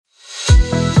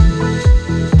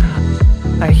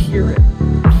hear it.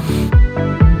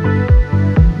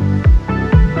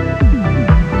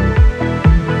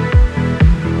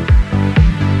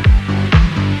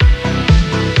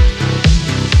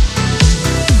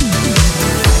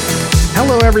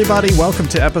 Hello, everybody. Welcome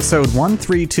to episode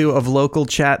 132 of Local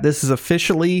Chat. This is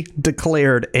officially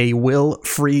declared a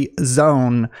will-free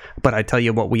zone, but I tell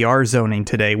you what, we are zoning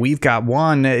today. We've got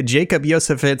one Jacob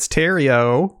Yosefitz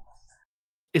Terrio.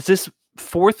 Is this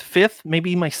fourth, fifth,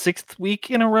 maybe my sixth week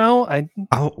in a row?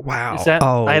 Oh, wow. Is that?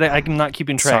 I'm not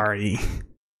keeping track. Sorry.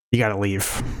 You gotta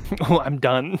leave. Oh, I'm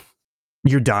done.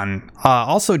 You're done.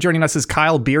 Also joining us is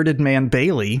Kyle Bearded Man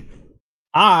Bailey.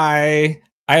 I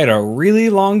had a really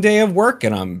long day of work,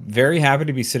 and I'm very happy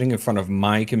to be sitting in front of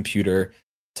my computer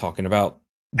talking about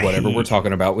whatever we're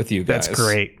talking about with you guys. That's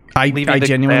great. I Leaving the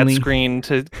genuinely bad screen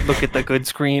to look at the good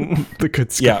screen. the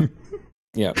good screen.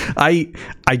 Yeah. I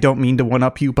don't mean to one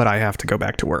up you, but I have to go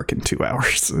back to work in 2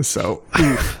 hours. So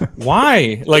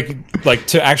Why? Like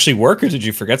to actually work, or did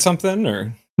you forget something?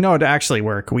 Or no, to actually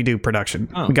work. We do production.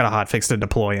 Oh. We got a hotfix to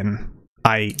deploy, and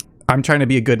I'm trying to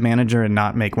be a good manager and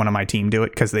not make one of my team do it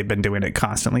because they've been doing it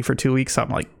constantly for 2 weeks. So I'm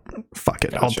like, fuck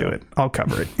it, Gotcha. I'll do it. I'll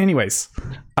cover it. Anyways,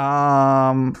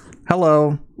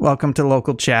 hello, welcome to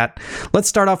Local Chat. Let's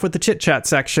start off with the chit chat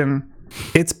section.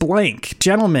 It's blank,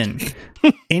 gentlemen.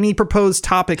 Any proposed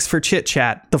topics for chit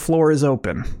chat? The floor is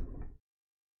open.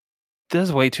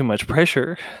 There's way too much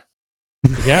pressure.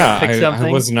 yeah, Pick I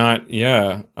something. was not.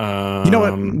 Yeah. You know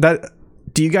what?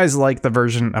 Do you guys like the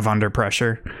version of Under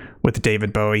Pressure with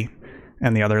David Bowie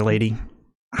and the other lady?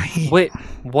 Wait,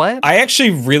 what? I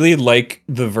actually really like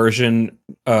the version,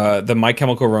 the My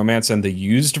Chemical Romance, and the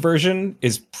used version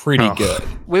is pretty good.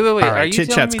 Wait. All right, Are you chit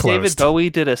telling chat's me closed. David Bowie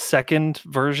did a second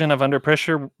version of Under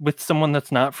Pressure with someone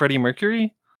that's not Freddie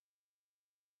Mercury?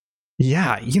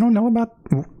 Yeah, you don't know about...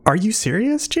 Are you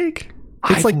serious, Jake?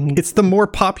 It's I've- it's the more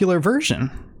popular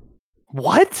version.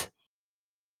 What?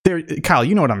 Kyle,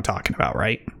 you know what I'm talking about,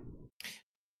 right?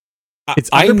 It's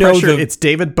I Under know Pressure, it's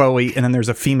David Bowie, and then there's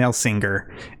a female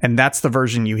singer, and that's the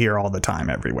version you hear all the time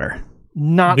everywhere.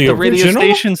 Not The the radio original?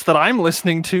 stations that I'm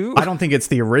listening to. I don't think it's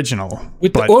the original,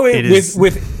 with but wait, it is...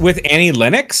 with Annie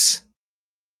Lennox.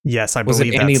 Yes, I Was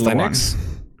believe it that's Annie the Lennox? one.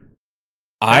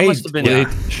 That must have been it,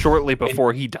 shortly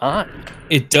before he died.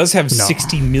 it does have No.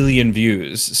 60 million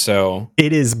views, so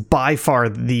It is by far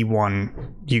the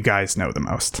one you guys know the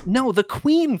most. No, the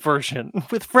Queen version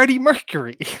with Freddie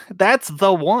Mercury. That's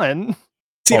the one.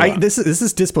 See, Hold on. this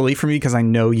is disbelief for me because I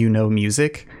know you know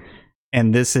music,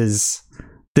 and this is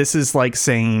like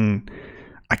saying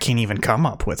I can't even come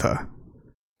up with a.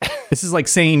 This is like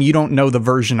saying you don't know the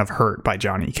version of "Hurt" by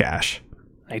Johnny Cash.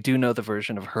 I do know the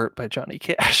version of Hurt by Johnny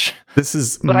Cash. This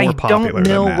is But more I popular don't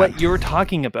know than that. what you're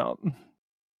talking about.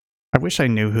 I wish I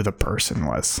knew who the person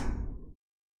was.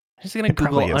 I'm just going to It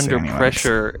probably Google is Under anyways.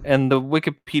 Pressure, and the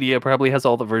Wikipedia probably has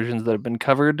all the versions that have been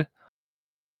covered.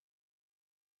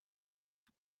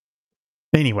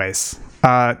 Anyways,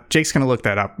 Jake's gonna look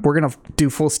that up. We're gonna do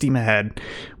full steam ahead.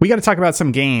 We got to talk about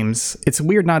some games. It's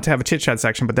weird not to have a chit chat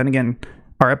section, but then again,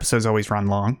 our episodes always run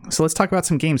long. So let's talk about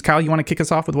some games. Kyle, you want to kick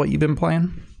us off with what you've been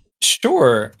playing?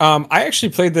 Sure. I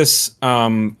actually played this.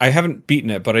 I haven't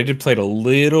beaten it, but I did play it a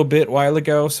little bit while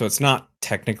ago. So it's not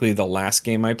technically the last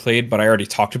game I played, but I already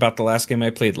talked about the last game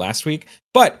I played last week.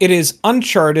 But it is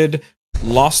Uncharted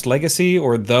Lost Legacy,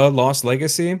 or The Lost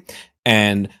Legacy.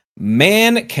 And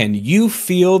man, can you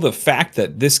feel the fact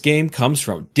that this game comes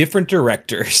from different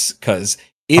directors? Because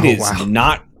it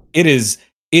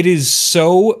is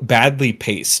so badly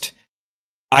paced.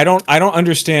 I don't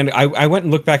understand. I went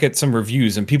and looked back at some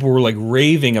reviews, and people were like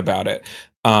raving about it.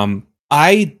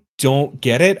 I don't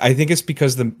get it. I think it's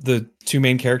because the two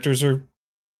main characters are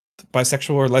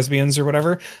bisexual or lesbians or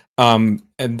whatever. And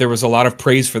there was a lot of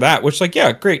praise for that, which, like,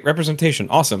 yeah, great representation,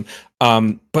 awesome.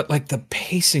 But like the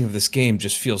pacing of this game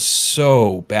just feels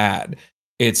so bad.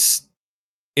 It's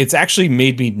actually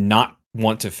made me not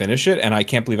want to finish it, and I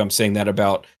can't believe I'm saying that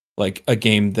about like a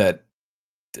game that,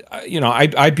 you know,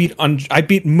 I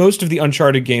beat most of the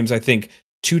Uncharted games, I think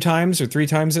 2 times or 3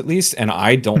 times at least, and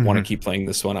I don't want to keep playing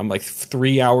this one. I'm like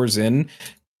 3 hours in,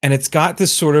 and it's got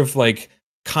this sort of like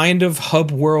kind of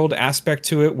hub world aspect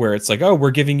to it, where it's like, oh,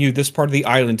 we're giving you this part of the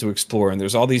island to explore, and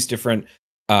there's all these different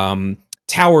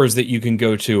towers that you can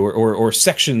go to, or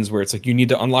sections where it's like you need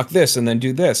to unlock this and then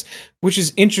do this, which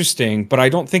is interesting, but I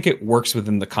don't think it works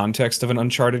within the context of an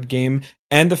Uncharted game.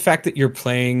 And the fact that you're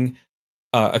playing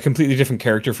a completely different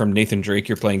character from Nathan Drake.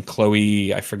 You're playing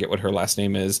Chloe, I forget what her last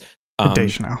name is.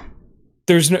 Deschanel.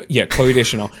 Chloe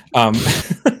Deschanel.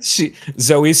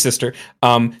 Zoe's sister.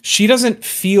 She doesn't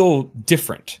feel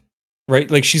different, right?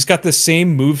 Like she's got the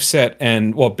same moveset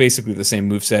and basically the same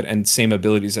moveset and same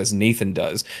abilities as Nathan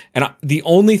does. And the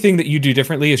only thing that you do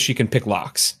differently is she can pick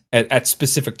locks at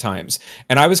specific times.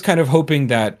 And I was kind of hoping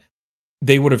that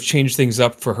they would have changed things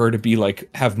up for her to be like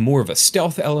have more of a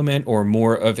stealth element or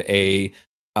more of a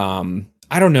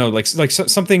I don't know,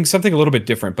 something a little bit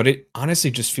different, but it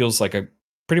honestly just feels like a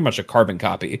pretty much a carbon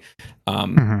copy.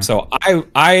 So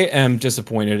I am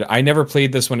disappointed. I never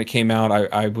played this when it came out.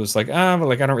 I was like, but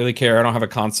like I don't really care. I don't have a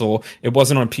console. It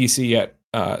wasn't on PC yet.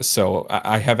 So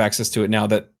I have access to it now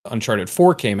that Uncharted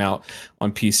 4 came out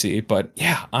on PC. But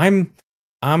yeah, I'm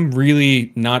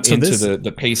really not into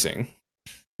the pacing.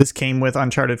 This came with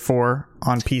Uncharted 4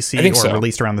 on PC I think or so.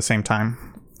 Released around the same time.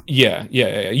 Yeah.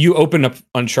 You open up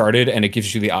Uncharted and it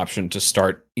gives you the option to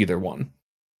start either one.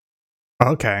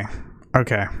 Okay.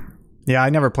 Yeah, I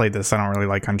never played this. I don't really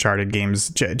like Uncharted games.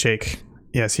 Jake,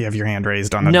 yes, you have your hand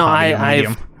raised on the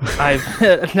medium.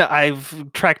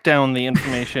 I've tracked down the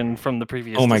information from the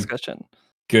previous discussion.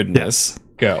 Goodness.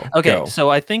 Go. So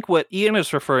I think what Ian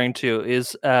is referring to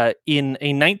is in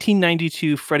a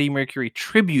 1992 Freddie Mercury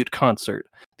tribute concert,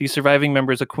 the surviving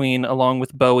members of Queen, along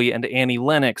with Bowie and Annie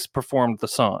Lennox, performed the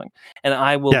song. And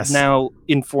I will now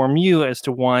inform you as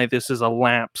to why this is a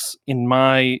lapse in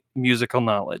my musical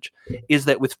knowledge, is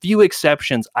that with few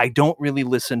exceptions, I don't really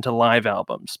listen to live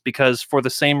albums, because for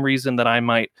the same reason that I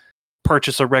might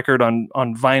purchase a record on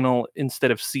vinyl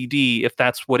instead of CD, if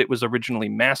that's what it was originally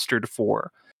mastered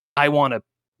for, I want to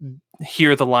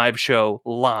hear the live show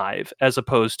live as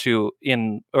opposed to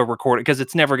in a recording, because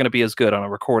it's never going to be as good on a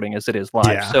recording as it is live.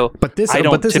 Yeah, so I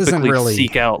don't typically isn't really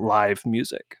seek out live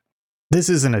music. This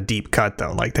isn't a deep cut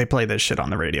though. Like they play this shit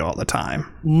on the radio all the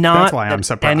time. Not That's why I'm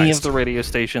surprised. Any of the radio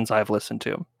stations I've listened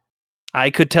to. I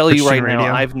could tell you right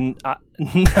now,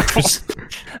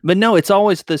 but no, it's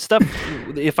always the stuff.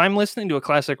 If I'm listening to a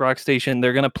classic rock station,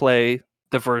 they're going to play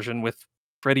the version with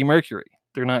Freddie Mercury.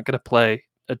 They're not going to play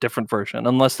a different version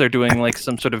unless they're doing like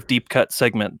some sort of deep cut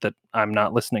segment that I'm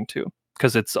not listening to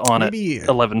because it's on at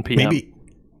 11 p.m.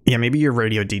 Maybe your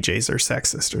radio DJs are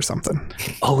sexist or something.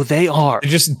 Oh, they are. They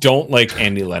just don't like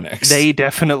Annie Lennox. They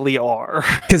definitely are.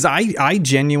 Because I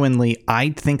genuinely,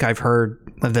 I think I've heard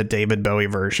the David Bowie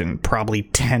version probably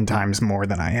 10 times more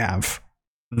than I have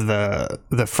the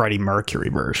Freddie Mercury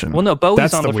version. Well, no,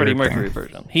 Bowie's on the Freddie Mercury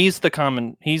version. He's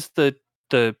the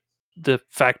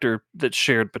factor that's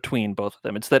shared between both of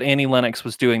them. It's that Annie Lennox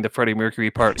was doing the Freddie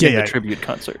Mercury part in the tribute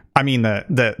concert. I mean,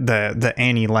 the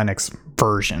Annie Lennox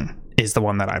version is the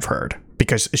one that I've heard,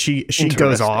 because she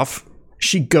goes off.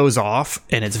 She goes off,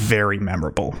 and it's very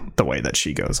memorable the way that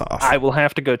she goes off. I will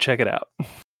have to go check it out.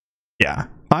 Yeah,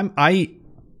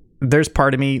 there's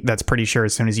part of me that's pretty sure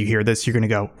as soon as you hear this, you're gonna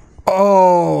go,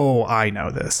 "Oh, I know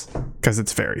this," because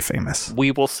it's very famous. We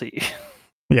will see.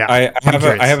 Yeah,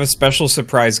 I have a special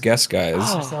surprise guest, guys.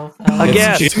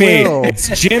 It's Jimmy. It's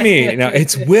Jimmy. No,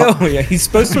 it's Will. Yeah, he's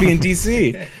supposed to be in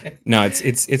DC. No,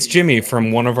 it's Jimmy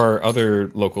from one of our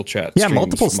other local chats. Yeah,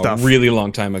 multiple stuff. A really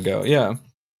long time ago. Yeah,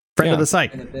 friend of the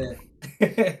site.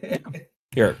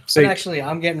 Here, but actually,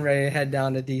 I'm getting ready to head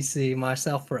down to DC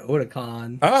myself for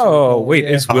Otakon. Oh, wait,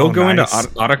 is Will going to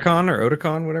Otakon or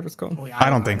Otakon, whatever it's called? I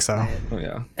don't think so. Oh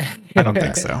yeah, I don't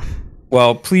think so.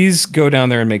 Well, please go down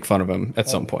there and make fun of him at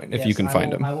some point if you can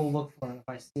find him. I will look for him. If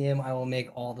I see him, I will make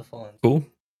all the fun. Cool,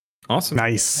 awesome,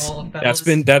 nice.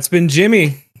 That's been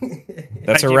Jimmy.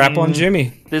 That's a wrap on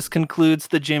Jimmy. This concludes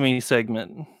the Jimmy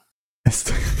segment.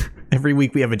 Every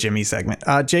week we have a Jimmy segment.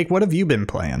 Jake, what have you been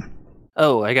playing?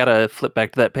 Oh, I gotta flip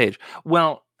back to that page.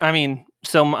 Well, I mean,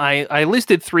 so I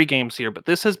listed 3 games here, but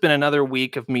this has been another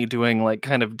week of me doing like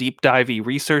kind of deep divey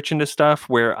research into stuff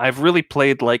where I've really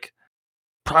played like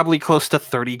probably close to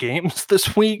 30 games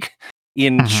this week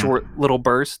in short little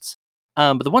bursts.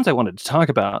 But the ones I wanted to talk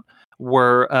about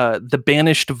were The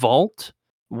Banished Vault.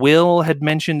 Will had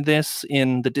mentioned this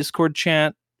in the Discord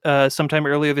chat sometime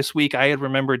earlier this week. I had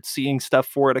remembered seeing stuff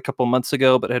for it a couple months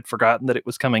ago, but had forgotten that it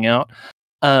was coming out.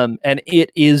 And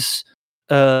it is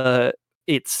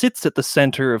it sits at the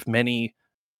center of many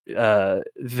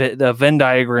the Venn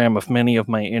diagram of many of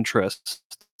my interests.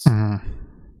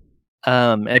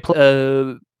 I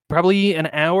played probably an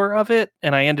hour of it,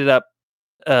 and I ended up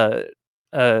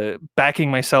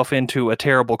backing myself into a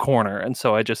terrible corner, and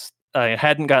so I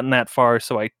hadn't gotten that far,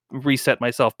 so I reset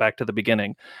myself back to the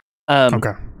beginning.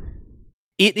 Okay.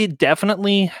 It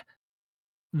definitely,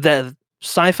 the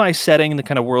sci-fi setting, the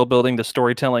kind of world building, the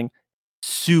storytelling,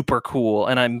 super cool,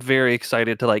 and I'm very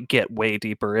excited to like get way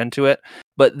deeper into it.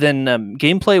 But then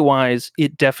gameplay wise,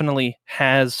 it definitely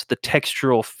has the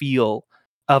textural feel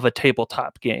of a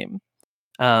tabletop game,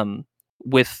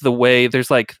 with the way there's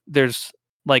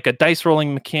like a dice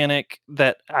rolling mechanic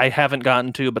that I haven't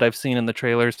gotten to, but I've seen in the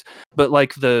trailers. But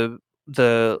like the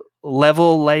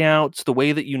level layouts, the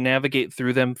way that you navigate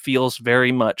through them feels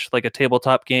very much like a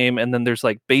tabletop game. And then there's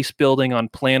like base building on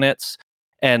planets,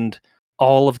 and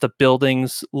all of the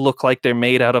buildings look like they're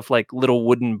made out of like little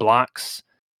wooden blocks.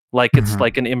 Like it's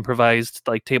like an improvised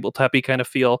like tabletop-y kind of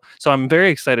feel. So I'm very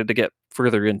excited to get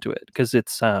further into it because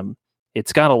it's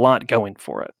got a lot going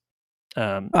for it.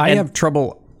 I have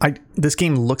trouble. This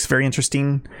game looks very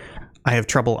interesting. I have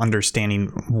trouble understanding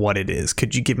what it is.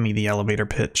 Could you give me the elevator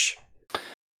pitch?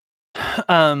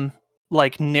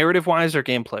 Like narrative wise or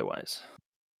gameplay wise?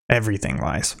 Everything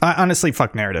wise. Honestly,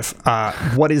 fuck narrative.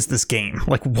 What is this game?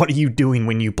 Like, what are you doing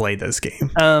when you play this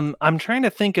game? I'm trying to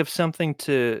think of something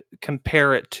to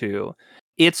compare it to.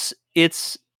 It's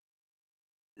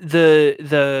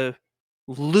the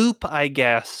loop, I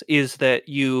guess, is that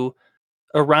you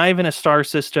arrive in a star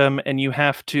system and you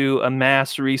have to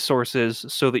amass resources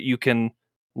so that you can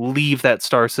leave that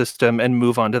star system and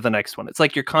move on to the next one. It's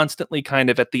like you're constantly kind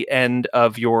of at the end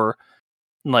of your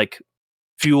like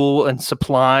fuel and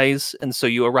supplies, and so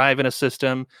you arrive in a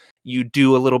system, you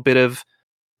do a little bit of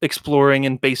exploring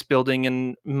and base building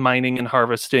and mining and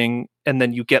harvesting, and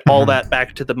then you get all that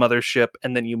back to the mothership,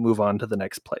 and then you move on to the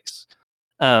next place.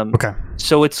 Okay.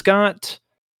 So it's got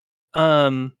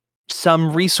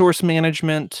some resource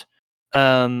management.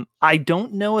 I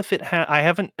don't know if it I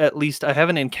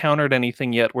haven't encountered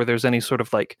anything yet where there's any sort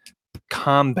of like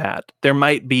combat. There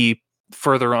might be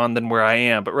further on than where I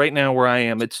am, but right now where I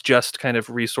am, it's just kind of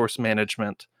resource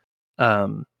management.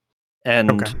 And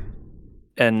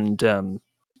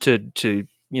to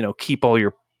keep all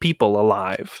your people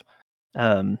alive.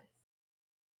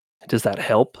 Does that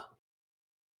help?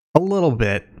 A little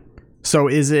bit. So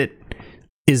is it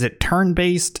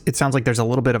turn-based? It sounds like there's a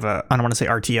little bit of a, I don't want to say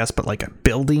RTS, but like a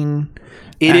building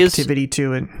activity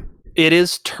to it. It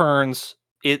is turns.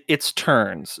 It's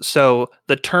turns. So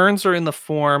the turns are in the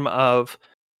form of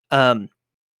how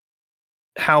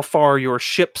far your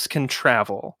ships can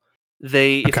travel.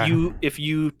 If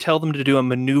you tell them to do a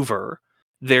maneuver,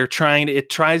 it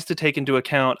tries to take into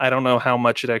account, I don't know how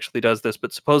much it actually does this,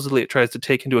 but supposedly it tries to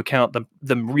take into account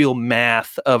the real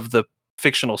math of the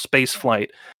fictional space flight,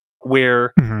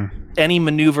 where any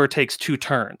maneuver takes 2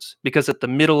 turns, because at the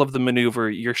middle of the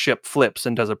maneuver your ship flips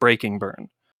and does a braking burn.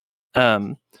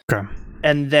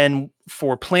 And then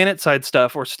for planet side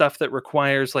stuff, or stuff that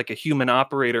requires like a human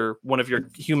operator, one of your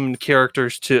human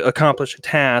characters, to accomplish a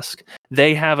task,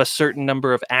 they have a certain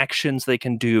number of actions they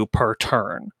can do per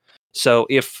turn. So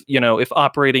if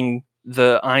operating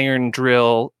the iron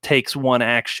drill takes 1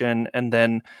 action, and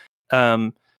then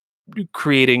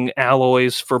creating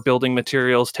alloys for building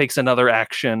materials takes another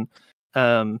action,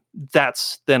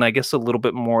 that's then I guess a little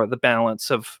bit more the balance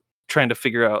of trying to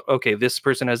figure out, okay, this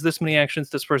person has this many actions,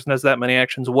 this person has that many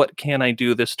actions, what can I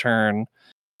do this turn,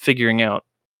 figuring out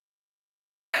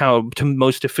how to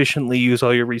most efficiently use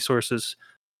all your resources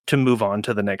to move on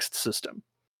to the next system.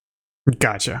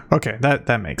 Gotcha. Okay,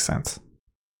 that makes sense.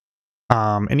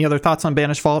 Any other thoughts on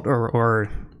Banished Vault or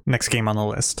next game on the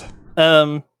list?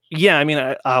 Yeah, I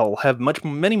mean, I'll have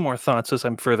many more thoughts as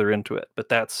I'm further into it, but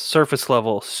that's surface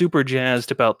level. Super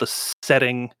jazzed about the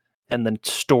setting and the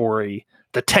story,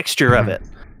 the texture of it,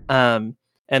 and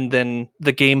then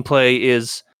the gameplay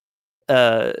is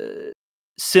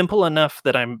simple enough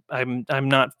that I'm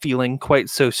not feeling quite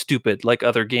so stupid like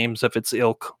other games of its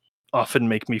ilk often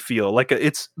make me feel. Like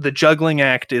it's the juggling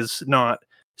act is not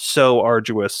so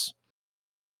arduous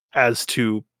as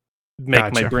to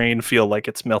make my brain feel like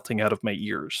it's melting out of my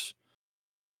ears.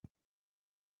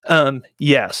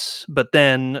 Yes, but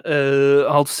then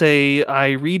I'll say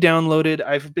I re-downloaded.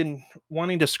 I've been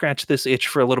wanting to scratch this itch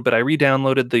for a little bit. I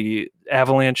re-downloaded the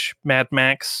Avalanche Mad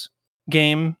Max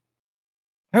game.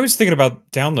 I was thinking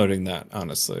about downloading that,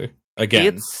 honestly. Again,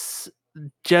 it's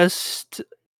just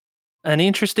an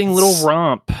interesting little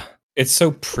romp. It's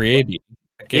so pretty.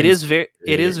 It is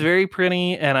very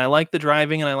pretty, and I like the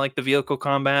driving and I like the vehicle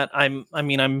combat. I'm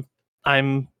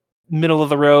middle of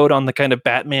the road on the kind of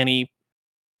Batman-y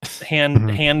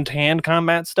hand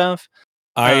combat stuff.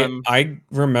 I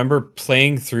remember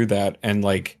playing through that, and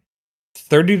like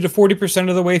 30 to 40%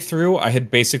 of the way through, I had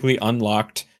basically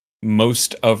unlocked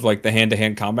most of like the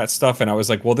hand-to-hand combat stuff, and I was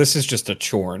like, well, this is just a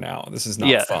chore now. This is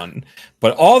not fun.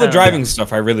 But all the driving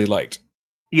stuff I really liked.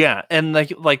 Yeah, and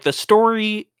like the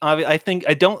story, I think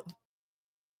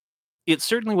it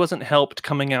certainly wasn't helped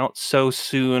coming out so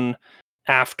soon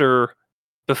after,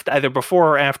 either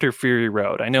before or after Fury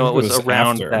Road. I know it was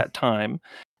around that time,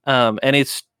 and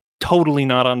it's totally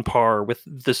not on par with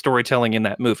the storytelling in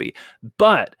that movie.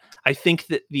 But I think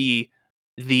that the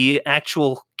the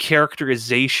actual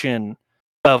characterization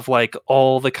of like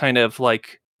all the kind of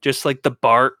like just like the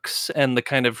barks and the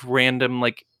kind of random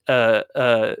like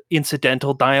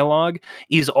incidental dialogue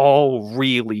is all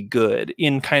really good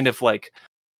in kind of like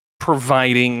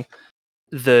providing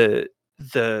the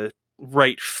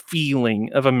right feeling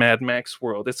of a Mad Max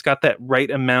world. It's got that right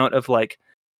amount of like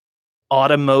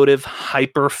automotive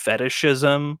hyper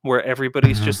fetishism where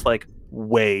everybody's just like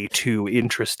way too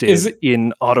interested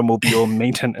in automobile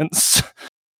maintenance.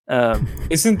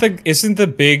 Isn't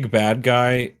the big bad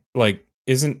guy like?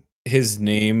 Isn't his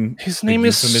name? His name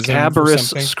is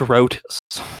Scabrous Scrotus.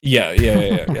 Yeah.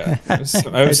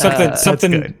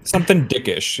 Something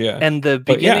dickish. Yeah. And the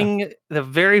beginning, the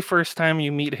very first time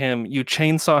you meet him, you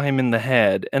chainsaw him in the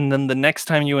head, and then the next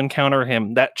time you encounter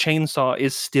him, that chainsaw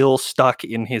is still stuck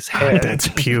in his head. That's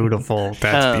beautiful.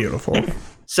 That's beautiful.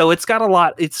 So it's got a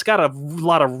lot. It's got a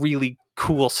lot of really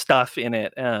cool stuff in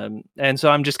it, and so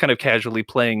I'm just kind of casually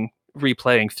replaying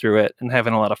through it and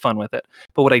having a lot of fun with it.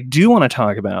 But what I do want to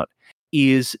talk about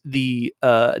is the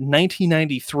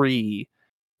 1993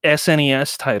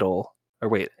 SNES title, or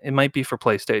wait, it might be for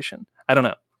PlayStation. I don't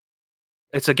know.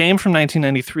 It's a game from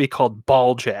 1993 called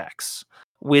Ball Jacks,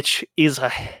 which is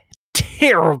a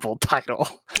terrible title.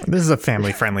 This is a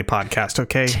family-friendly podcast,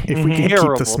 okay? If we can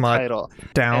keep the smut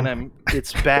down. And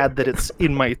it's bad that it's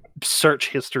in my search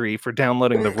history for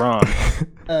downloading the ROM.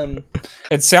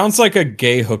 It sounds like a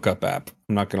gay hookup app.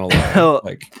 I'm not gonna lie.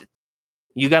 Like,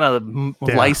 you gotta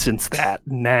license that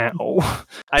now.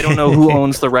 I don't know who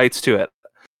owns the rights to it.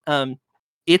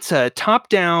 It's a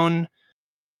top-down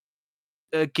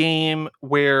game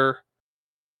where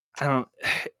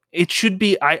it should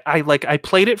be. I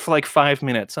played it for like 5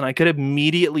 minutes, and I could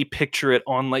immediately picture it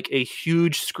on like a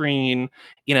huge screen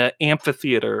in an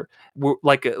amphitheater,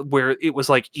 where it was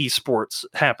like esports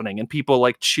happening and people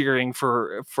like cheering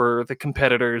for the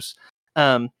competitors.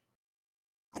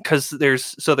 Because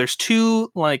there's two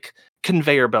like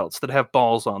conveyor belts that have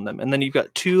balls on them, and then you've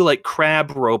got two like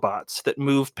crab robots that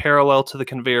move parallel to the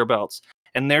conveyor belts,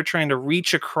 and they're trying to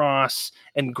reach across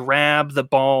and grab the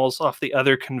balls off the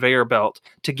other conveyor belt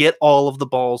to get all of the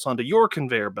balls onto your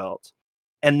conveyor belt,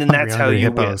 and then that's how you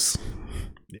win.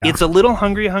 Yeah. It's a little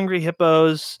hungry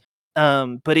hippos,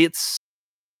 but it's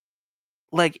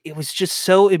like it was just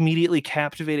so immediately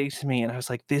captivating to me, and I was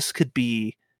like, this could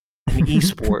be an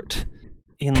esport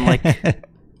in like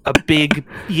a big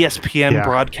ESPN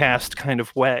broadcast kind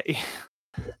of way.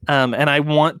 And I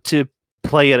want to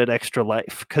play it at Extra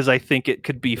Life because I think it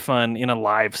could be fun in a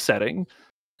live setting.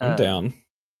 I'm down.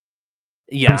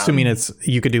 Yeah. I'm assuming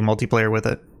you could do multiplayer with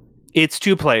it. It's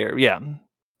 2-player, yeah.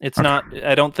 It's not,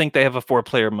 I don't think they have a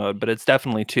 4-player mode, but it's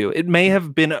definitely 2. It may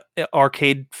have been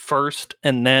arcade first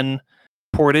and then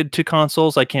ported to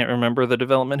consoles. I can't remember the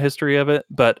development history of it,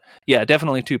 but yeah,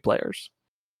 definitely 2 players.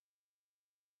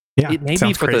 Yeah, it may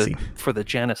be for the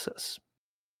Genesis.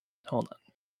 Hold on.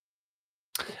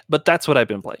 But that's what I've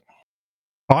been playing.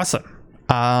 Awesome.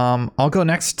 I'll go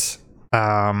next. It's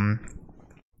for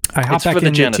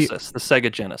the Genesis, the Sega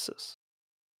Genesis.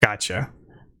 Gotcha.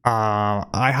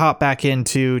 I hop back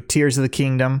into Tears of the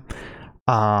Kingdom.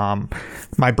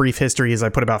 My brief history is I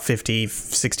put about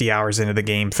 50-60 hours into the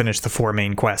game, finished the 4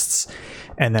 main quests,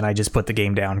 and then I just put the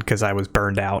game down because I was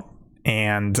burned out.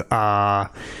 And I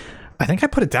think I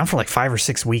put it down for like 5 or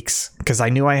 6 weeks because I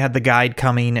knew I had the guide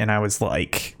coming, and I was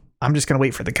like, I'm just going to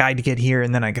wait for the guide to get here,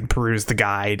 and then I can peruse the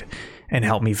guide and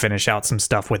help me finish out some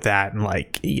stuff with that and,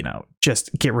 like, you know, just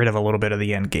get rid of a little bit of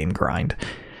the end game grind.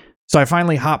 So I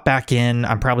finally hop back in.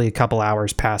 I'm probably a couple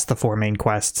hours past the 4 main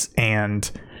quests,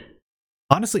 and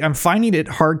honestly, I'm finding it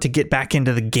hard to get back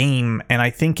into the game, and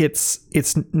I think it's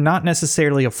not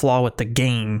necessarily a flaw with the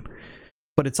game,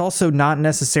 but it's also not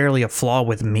necessarily a flaw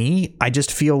with me. I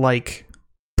just feel like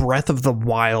Breath of the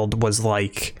Wild was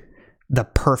like the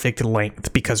perfect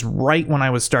length, because right when I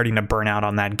was starting to burn out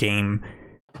on that game,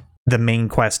 the main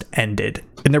quest ended,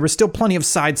 and there was still plenty of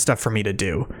side stuff for me to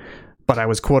do, but I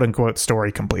was quote unquote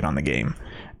story complete on the game.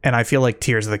 And I feel like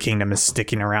Tears of the Kingdom is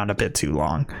sticking around a bit too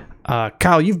long.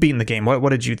 Kyle, you've beaten the game. What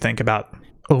did you think about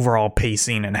overall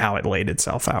pacing and how it laid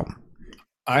itself out?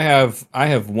 I have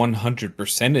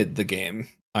 100%ed the game.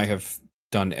 I have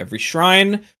done every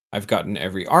shrine. I've gotten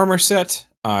every armor set.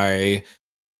 I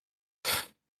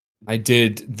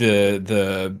did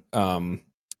the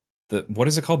what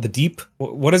is it called? The deep?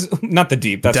 What is it? Not the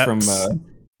deep? That's Depths. From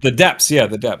the depths. Yeah,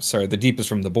 the depths. Sorry, the deep is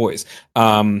from the boys.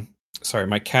 Sorry,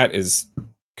 my cat is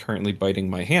currently biting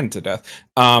my hand to death.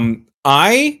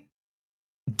 I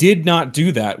did not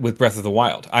do that with Breath of the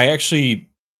Wild. I actually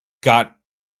got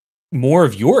more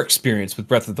of your experience with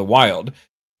Breath of the Wild,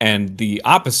 and the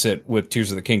opposite with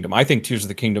Tears of the Kingdom. I think Tears of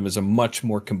the Kingdom is a much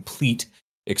more complete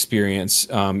experience,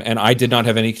 and I did not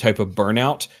have any type of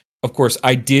burnout. Of course,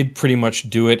 I did pretty much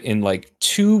do it in like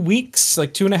 2 weeks,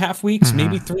 like 2.5 weeks,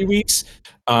 maybe 3 weeks.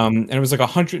 And it was like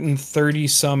 130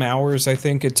 some hours, I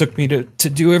think it took me to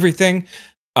do everything.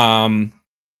 Yeah,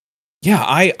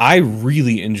 I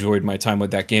really enjoyed my time with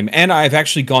that game. And I've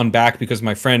actually gone back because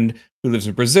my friend who lives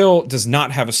in Brazil does not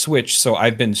have a Switch. So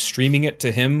I've been streaming it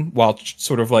to him while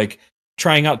sort of like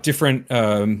trying out different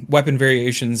weapon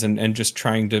variations and just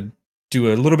trying to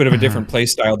do a little bit of a different play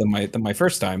style than my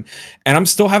first time, and I'm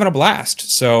still having a blast.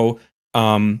 So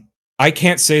I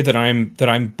can't say that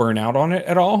I'm burnt out on it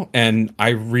at all, and I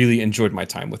really enjoyed my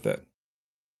time with it.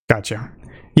 Gotcha.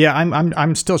 Yeah,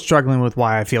 I'm still struggling with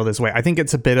why I feel this way. I think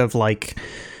it's a bit of like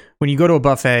when you go to a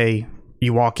buffet,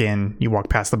 you walk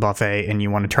past the buffet, and you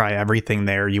want to try everything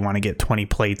there. You want to get 20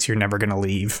 plates. You're never going to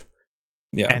leave.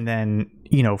 Yeah, and then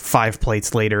 5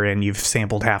 plates later, and you've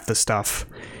sampled half the stuff.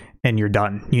 And you're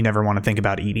done. You never want to think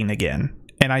about eating again.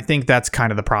 And I think that's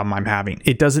kind of the problem I'm having.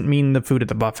 It doesn't mean the food at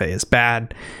the buffet is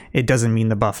bad. It doesn't mean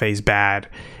the buffet's bad.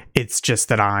 It's just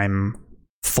that I'm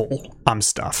full. I'm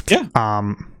stuffed. Yeah.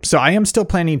 So I am still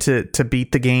planning to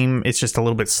beat the game. It's just a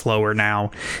little bit slower now.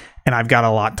 And I've got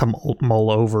a lot to mull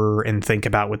over and think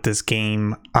about with this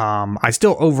game. I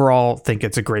still overall think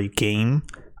it's a great game.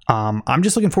 I'm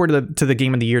just looking forward to the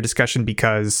Game of the Year discussion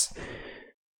because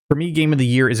for me, Game of the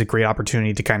Year is a great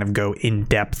opportunity to kind of go in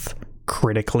depth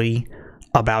critically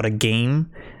about a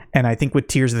game. And I think with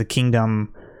Tears of the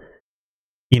Kingdom,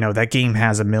 that game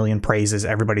has a million praises.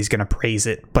 Everybody's going to praise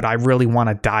it. But I really want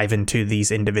to dive into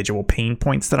these individual pain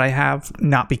points that I have,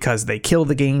 not because they kill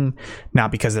the game,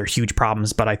 not because they're huge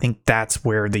problems, but I think that's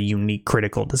where the unique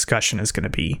critical discussion is going to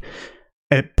be,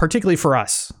 particularly for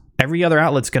us. Every other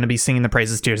outlet's going to be singing the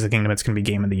praises of Tears of the Kingdom. It's going to be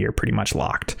Game of the Year pretty much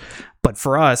locked. But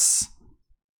for us,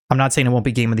 I'm not saying it won't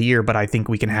be Game of the Year, but I think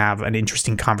we can have an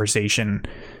interesting conversation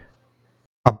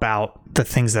about the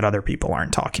things that other people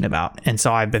aren't talking about. And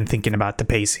so I've been thinking about the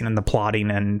pacing and the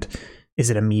plotting, and is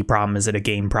it a me problem? Is it a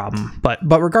game problem? But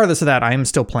regardless of that, I am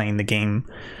still playing the game.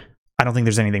 I don't think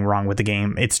there's anything wrong with the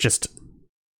game. It's just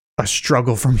a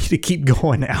struggle for me to keep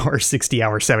going. Hour 60,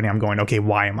 hour 70. I'm going, okay,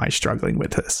 why am I struggling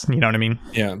with this? You know what I mean?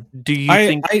 Yeah. Do you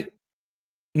think...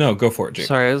 No, go for it, Jake.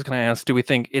 Sorry, I was going to ask, do we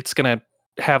think it's going to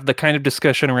have the kind of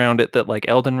discussion around it that like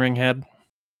Elden Ring had?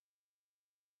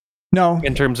 No.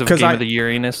 In terms of Game of the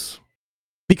Yeariness?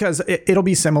 Because it'll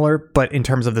be similar, but in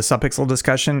terms of the subpixel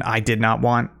discussion, I did not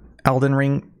want Elden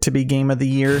Ring to be Game of the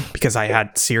Year because I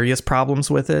had serious problems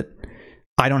with it.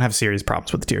 I don't have serious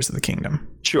problems with Tears of the Kingdom.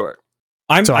 Sure.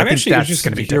 I'm actually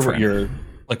interested to hear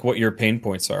what your pain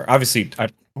points are. Obviously,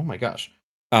 oh my gosh.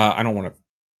 I don't want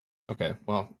to... Okay,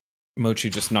 well, Mochi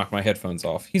just knocked my headphones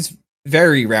off. He's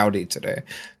very rowdy today.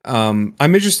 I'm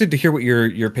interested to hear what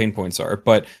your pain points are,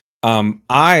 but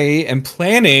I am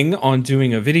planning on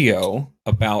doing a video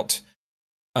about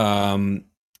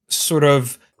sort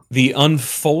of the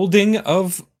unfolding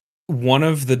of one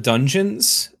of the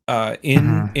dungeons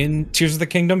in Tears of the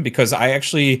Kingdom, because I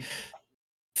actually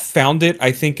found it,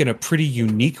 I think, in a pretty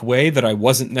unique way that I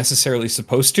wasn't necessarily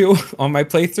supposed to on my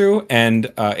playthrough,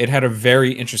 and it had a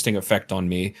very interesting effect on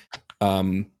me.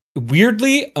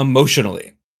 Weirdly,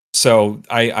 emotionally. So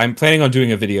I'm planning on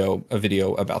doing a video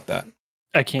about that.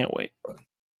 I can't wait.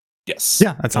 Yes.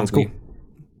 Yeah, that sounds cool.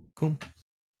 Cool.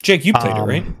 Jake, you played it,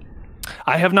 right?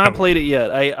 I have not played it yet.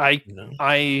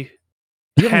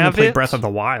 You haven't played Breath of the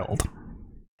Wild.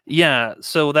 Yeah,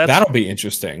 so that'll be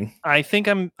interesting. I think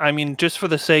I mean, just for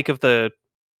the sake of the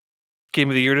Game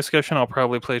of the Year discussion, I'll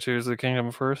probably play Tears of the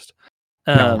Kingdom first.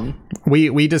 No.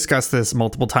 We discussed this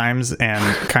multiple times,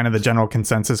 and kind of the general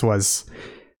consensus was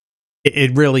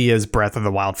it really is Breath of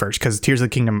the Wild first, because Tears of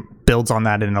the Kingdom builds on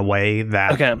that in a way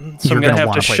that so I'm gonna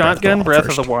have to shotgun Breath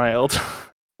of the Wild.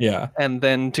 Yeah, and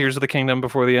then Tears of the Kingdom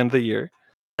before the end of the year.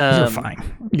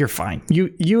 You're fine.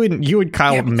 You and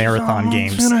Kyle marathon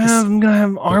games. I'm gonna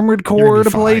have Armored Core to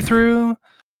play through,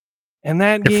 and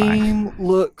that game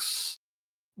looks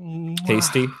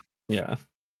tasty. Yeah.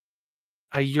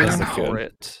 I yearn for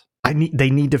it. They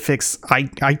need to fix. I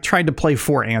tried to play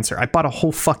For Answer. I bought a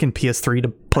whole fucking PS3 to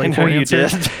play For Answer.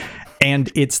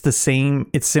 And it's the same.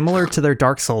 It's similar to their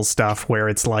Dark Souls stuff, where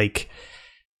it's like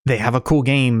they have a cool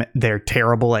game, they're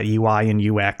terrible at UI and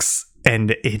UX,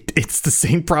 and it's the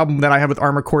same problem that I have with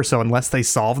Armored Core. So unless they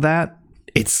solve that,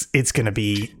 it's gonna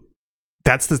be.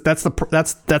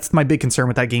 That's my big concern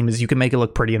with that game, is you can make it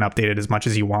look pretty and updated as much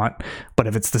as you want, but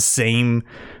if it's the same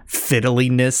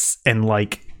fiddliness and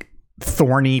like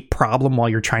thorny problem while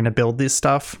you're trying to build this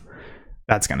stuff,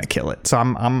 that's gonna kill it. So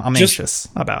I'm anxious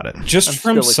about it. Just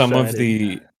from some of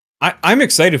the I'm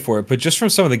excited for it, but just from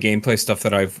some of the gameplay stuff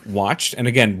that I've watched, and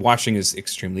again, watching is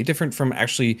extremely different from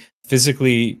actually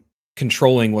physically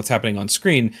controlling what's happening on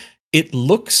screen. It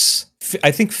looks,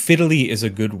 I think fiddly is a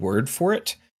good word for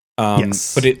it.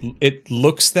 Yes. But it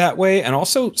looks that way, and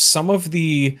also some of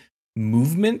the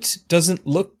movement doesn't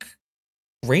look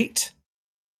great.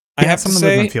 I have some to of the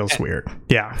say, movement feels weird.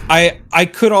 Yeah, I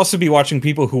could also be watching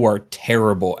people who are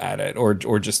terrible at it,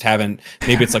 or just haven't.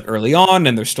 Maybe it's like early on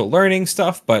and they're still learning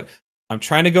stuff. But I'm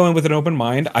trying to go in with an open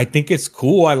mind. I think it's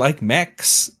cool. I like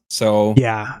mechs, so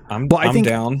yeah. I'm think,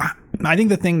 down. I think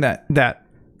the thing that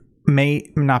may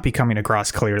not be coming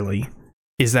across clearly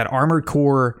is that Armored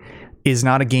Core is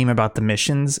not a game about the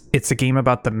missions. It's a game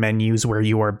about the menus where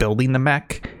you are building the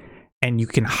mech, and you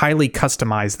can highly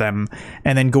customize them,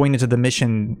 and then going into the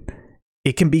mission,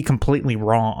 it can be completely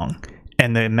wrong,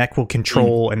 and the mech will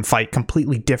control and fight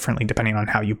completely differently depending on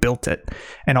how you built it.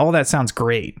 And all that sounds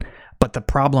great, but the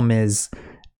problem is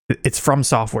it's from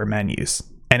software menus,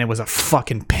 and it was a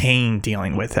fucking pain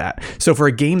dealing with that. So for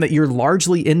a game that you're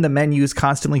largely in the menus,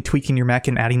 constantly tweaking your mech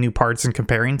and adding new parts and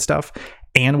comparing stuff,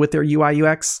 and with their UI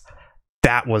UX,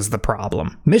 that was the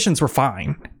problem. Missions were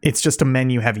fine. It's just a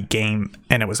menu-heavy game,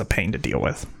 and it was a pain to deal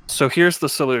with. So here's the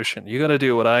solution. You got to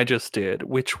do what I just did,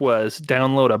 which was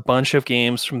download a bunch of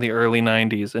games from the early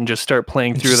 90s and just start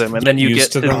playing through them. And then you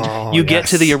get to get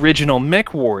to the original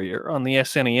Mech Warrior on the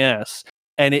SNES,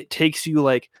 and it takes you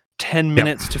like 10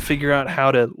 minutes to figure out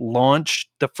how to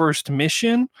launch the first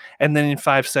mission, and then in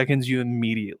 5 seconds you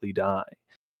immediately die.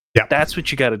 Yeah, that's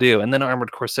what you got to do, and then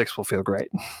Armored Core 6 will feel great.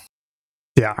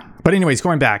 Yeah, but anyways,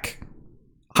 going back,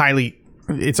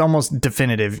 it's almost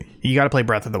definitive. You got to play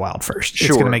Breath of the Wild first. Sure.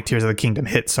 It's going to make Tears of the Kingdom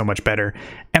hit so much better,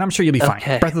 and I'm sure you'll be fine.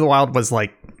 Breath of the Wild was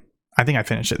like, I think I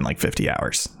finished it in like 50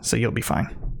 hours, so you'll be fine.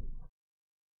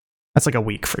 That's like a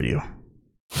week for you.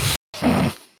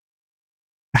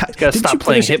 Gotta stop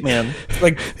playing Hitman.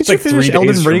 Did you finish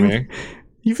Elden Ring?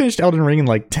 You finished Elden Ring in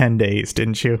like 10 days,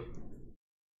 didn't you?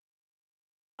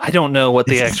 I don't know what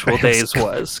the actual days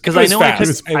was, because I know I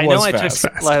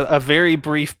took a very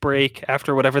brief break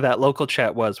after whatever that local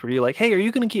chat was, where you're like, "Hey, are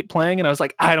you going to keep playing?" And I was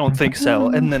like, "I don't think so."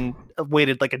 And then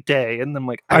waited like a day, and then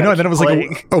like, I know. And then it was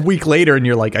like a week later, and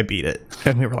you're like, "I beat it,"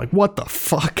 and we were like, "What the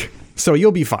fuck?" So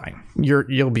you'll be fine.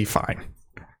 You'll be fine.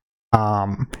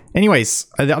 Anyways,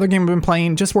 the other game I've been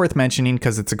playing, just worth mentioning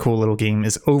because it's a cool little game,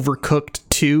 is Overcooked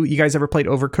 2. You guys ever played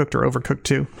Overcooked or Overcooked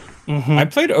 2? Mm-hmm. I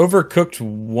played Overcooked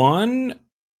 1.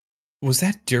 Was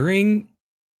that during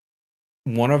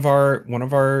one of our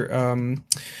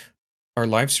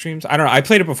live streams? I don't know. I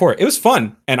played it before. It was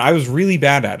fun, and I was really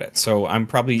bad at it, so I'm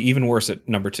probably even worse at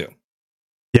number 2.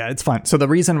 Yeah, it's fun. So the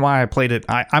reason why I played it,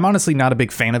 I'm honestly not a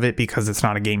big fan of it because it's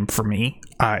not a game for me.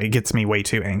 It gets me way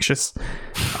too anxious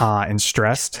and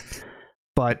stressed.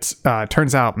 But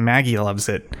turns out Maggie loves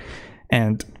it,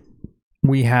 and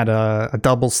we had a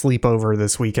double sleepover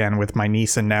this weekend with my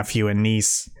niece and nephew and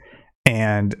niece.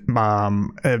 And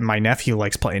my nephew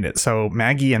likes playing it, so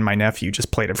Maggie and my nephew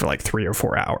just played it for like 3 or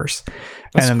 4 hours.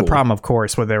 That's and then cool. The problem, of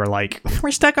course, was they were like,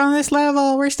 we're stuck on this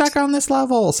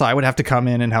level, so I would have to come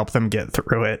in and help them get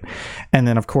through it. And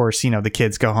then of course, the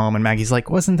kids go home and Maggie's like,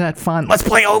 wasn't that fun? Let's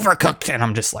play Overcooked. And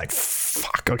I'm just like,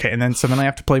 fuck, okay. And then I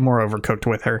have to play more Overcooked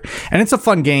with her, and it's a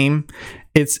fun game.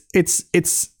 It's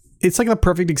like the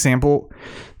perfect example.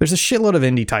 There's a shitload of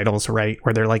indie titles, right,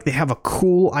 where they're like, they have a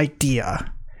cool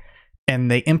idea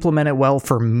and they implement it well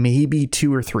for maybe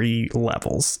 2 or 3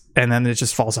 levels, and then it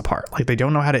just falls apart. Like, they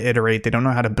don't know how to iterate, they don't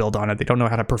know how to build on it, they don't know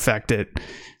how to perfect it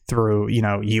through,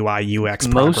 UI, UX,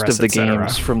 most of the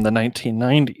games from the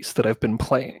 1990s that I've been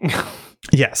playing.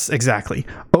 Yes, exactly.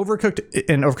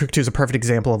 Overcooked 2 is a perfect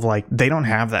example of like, they don't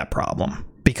have that problem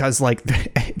because like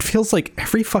it feels like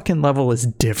every fucking level is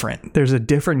different. There's a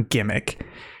different gimmick,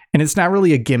 and it's not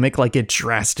really a gimmick, like it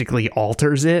drastically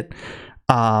alters it.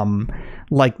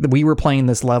 Like we were playing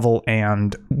this level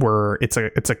and it's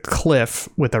a cliff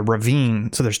with a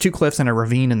ravine. So there's 2 cliffs and a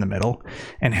ravine in the middle,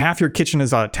 and half your kitchen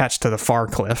is attached to the far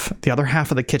cliff. The other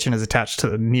half of the kitchen is attached to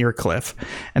the near cliff.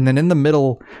 And then in the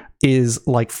middle is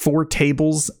like 4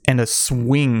 tables and a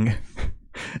swing.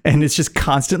 And it's just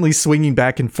constantly swinging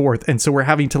back and forth. And so we're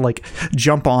having to like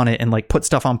jump on it and like put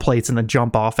stuff on plates and then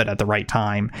jump off it at the right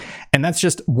time. And that's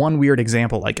just one weird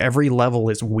example. Like every level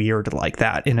is weird like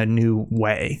that in a new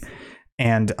way.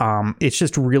 And it's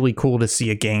just really cool to see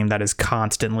a game that is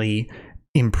constantly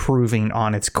improving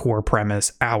on its core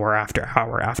premise hour after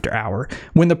hour after hour.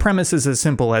 When the premise is as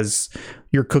simple as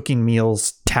you're cooking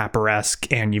meals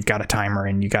Tapper-esque and you've got a timer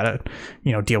and you got to,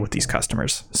 deal with these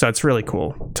customers. So it's really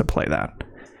cool to play that.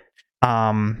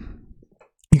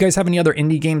 You guys have any other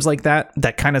indie games like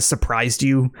that kind of surprised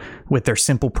you with their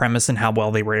simple premise and how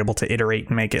well they were able to iterate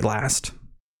and make it last?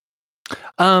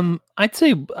 I'd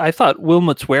say I thought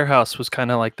Wilmot's Warehouse was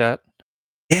kind of like that.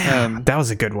 Yeah, that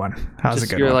was a good one.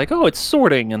 You're like, oh, it's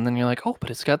sorting, and then you're like, oh, but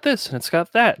it's got this and it's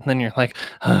got that, and then you're like,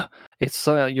 it's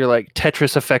you're like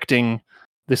Tetris affecting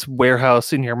this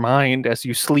warehouse in your mind as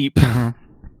you sleep. Mm-hmm.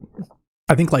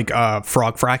 I think like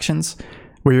Frog Fractions,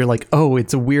 where you're like, oh,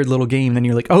 it's a weird little game, then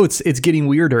you're like, oh, it's getting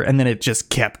weirder, and then it just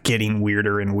kept getting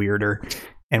weirder and weirder,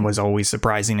 and was always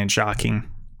surprising and shocking.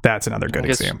 That's another good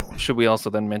example. Should we also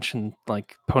then mention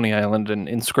like Pony Island and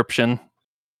Inscription?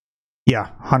 Yeah,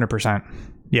 100%.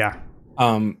 Yeah.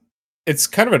 It's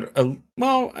kind of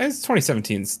it's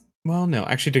 2017's. Well, no,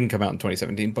 actually it didn't come out in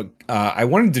 2017, but I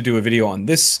wanted to do a video on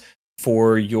this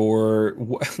for your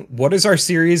what is our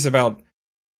series about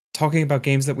talking about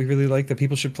games that we really like that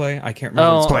people should play? I can't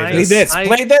remember. Play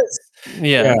this.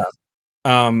 Yeah.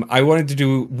 I wanted to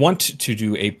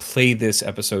do a play this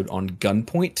episode on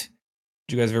Gunpoint.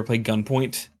 Did you guys ever play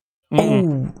Gunpoint?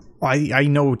 Oh, I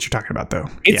know what you're talking about though.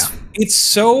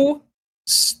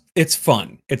 It's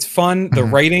fun. It's fun. The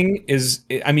writing is,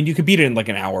 I mean, you could beat it in like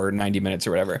an hour, 90 minutes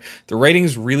or whatever. The writing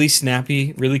is really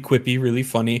snappy, really quippy, really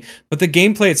funny. But the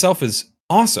gameplay itself is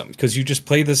awesome because you just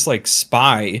play this like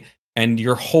spy, and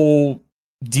your whole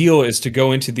deal is to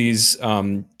go into these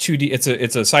 2D.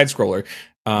 It's a side scroller,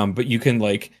 but you can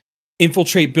like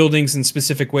infiltrate buildings in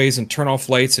specific ways and turn off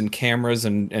lights and cameras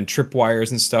and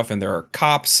tripwires and stuff. And there are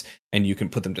cops, and you can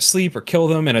put them to sleep or kill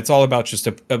them. And it's all about just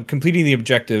completing the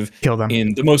objective, kill them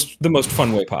in the most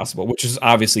fun way possible, which is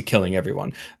obviously killing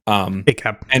everyone. And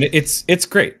it's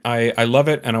great. I love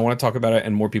it, and I want to talk about it,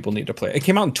 and more people need to play it. It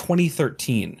came out in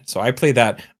 2013, so I played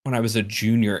that when I was a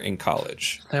junior in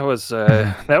college. That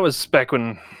was back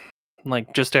when,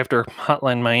 like, just after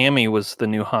Hotline Miami was the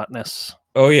new hotness.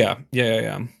 Oh yeah.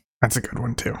 That's a good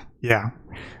one too. Yeah.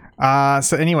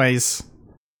 So anyways,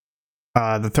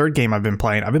 the third game I've been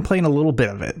playing a little bit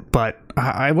of it, but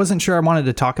I wasn't sure I wanted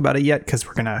to talk about it yet because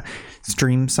we're going to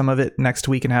stream some of it next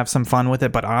week and have some fun with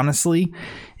it. But honestly,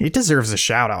 it deserves a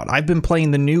shout out. I've been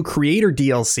playing the new creator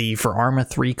DLC for Arma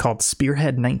 3 called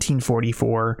Spearhead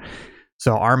 1944.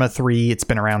 So Arma 3, it's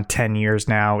been around 10 years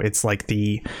now. It's like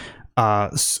the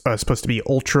supposed to be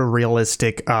ultra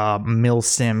realistic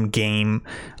milsim game.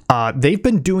 They've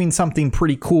been doing something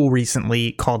pretty cool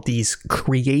recently called these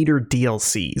creator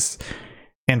DLCs.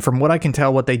 And from what I can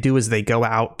tell, what they do is they go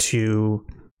out to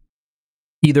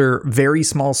either very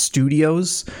small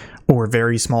studios or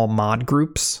very small mod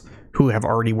groups who have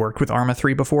already worked with Arma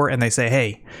 3 before, and they say,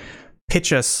 hey,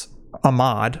 pitch us a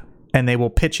mod, and they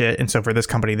will pitch it. And so for this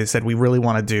company, they said, we really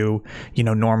want to do,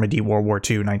 Normandy, World War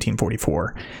II,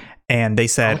 1944. And they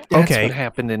said, that's okay. What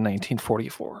happened in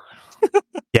 1944.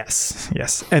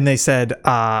 Yes. And they said,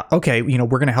 okay, we're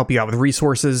going to help you out with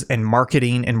resources and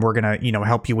marketing, and we're going to,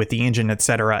 help you with the engine,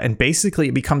 etc. And basically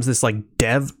it becomes this like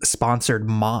dev sponsored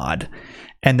mod.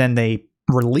 And then they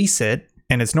release it,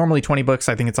 and it's normally $20.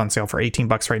 I think it's on sale for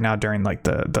 $18 right now during like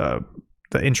the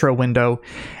intro window.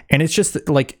 And it's just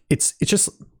like, it's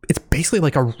basically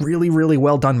like a really, really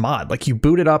well done mod. Like you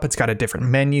boot it up, it's got a different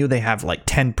menu. They have like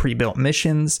 10 pre-built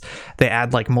missions. They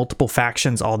add like multiple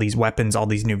factions, all these weapons, all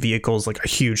these new vehicles, like a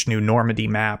huge new Normandy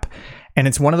map. And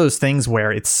it's one of those things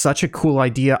where it's such a cool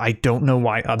idea. I don't know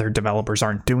why other developers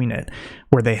aren't doing it,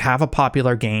 where they have a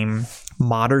popular game,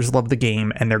 modders love the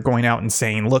game, and they're going out and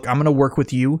saying, look, I'm going to work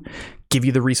with you, give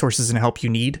you the resources and help you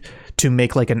need to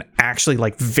make like an actually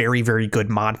like very, very good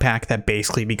mod pack that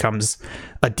basically becomes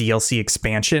a DLC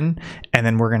expansion. And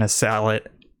then we're going to sell it,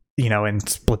 and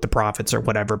split the profits or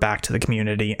whatever back to the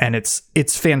community. And it's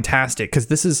fantastic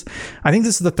because I think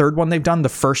this is the third one they've done. The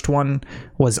first one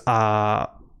was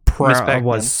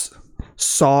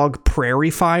SOG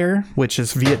Prairie Fire, which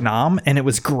is Vietnam, and it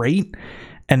was great.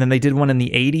 And then they did one in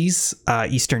the 80s,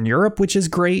 Eastern Europe, which is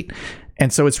great.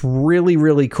 And so it's really,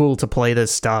 really cool to play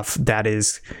this stuff that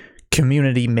is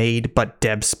community made but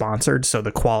dev sponsored. So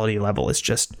the quality level is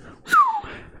just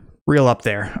real up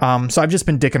there. So I've just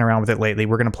been dicking around with it lately.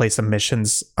 We're going to play some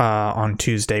missions on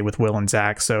Tuesday with Will and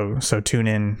Zach. So tune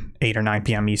in 8 or 9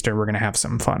 p.m. Eastern. We're going to have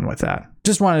some fun with that.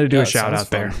 Just wanted to do a shout out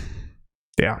there.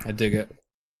 Yeah. I dig it.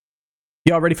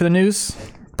 Y'all ready for the news?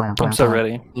 I'm so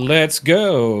ready. Let's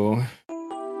go.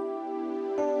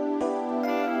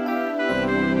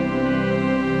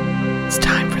 It's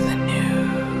time for the news.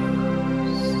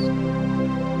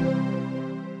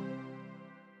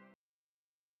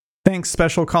 Thanks,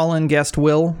 special call-in guest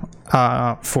Will,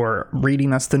 for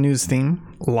reading us the news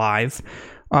theme live.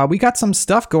 We got some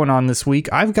stuff going on this week.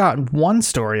 I've got one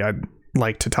story I'd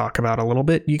like to talk about a little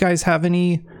bit. You guys have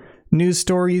any news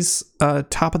stories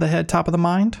top of the head, top of the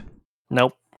mind?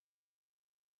 Nope.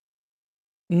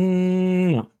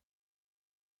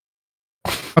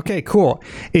 Okay, cool.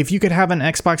 If you could have an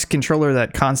Xbox controller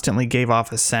that constantly gave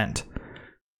off a scent,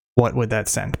 what would that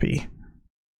scent be?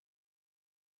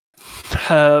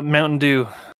 Mountain Dew,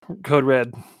 Code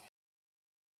Red.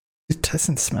 It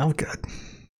doesn't smell good.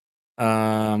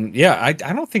 Yeah, I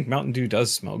don't think Mountain Dew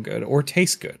does smell good or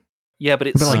taste good. Yeah, but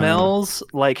it But, like- smells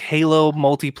like Halo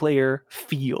multiplayer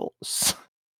feels.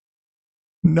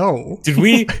 No. Did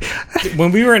we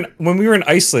when we were in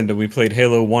Iceland and we played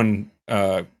Halo 1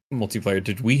 multiplayer,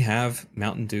 did we have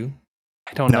Mountain Dew?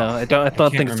 I don't No. know. I don't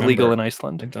can't think it's legal remember. in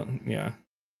Iceland. I don't. Yeah.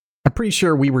 I'm pretty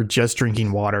sure we were just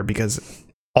drinking water because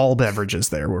all beverages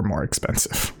there were more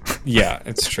expensive. Yeah,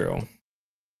 it's true.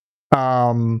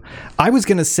 I was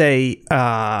gonna say,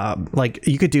 like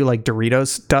you could do like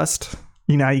Doritos dust.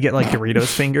 You know how you get like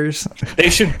Doritos fingers? They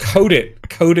should coat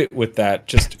it with that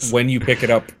just when you pick it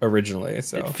up originally.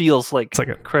 So It feels like, It's like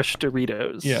a- crushed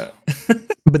Doritos. yeah.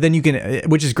 But then you can,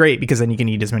 which is great because then you can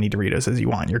eat as many Doritos as you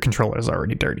want. Your controller is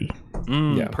already dirty.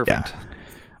 Yeah. Perfect.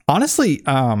 Honestly,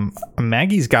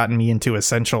 Maggie's gotten me into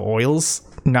essential oils,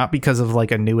 not because of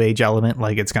like a new age element,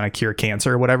 like it's gonna cure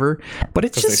cancer or whatever, but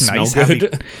it's 'Cause they just smell nice.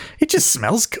 good. It just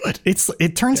smells good.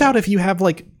 It turns out if you have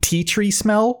like tea tree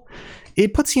smell,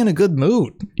 it puts you in a good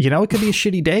mood. You know, it could be a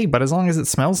shitty day, but as long as it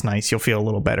smells nice, you'll feel a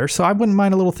little better. So I wouldn't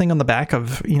mind a little thing on the back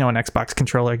of, you know, an Xbox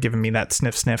controller giving me that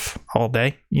sniff all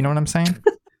day. You know what I'm saying?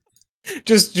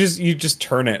 You just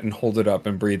turn it and hold it up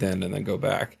and breathe in and then go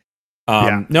back.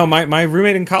 Yeah. No, my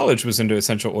roommate in college was into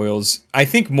essential oils. I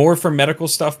think more for medical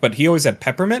stuff, but he always had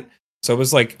peppermint. So it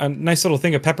was like a nice little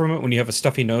thing of peppermint when you have a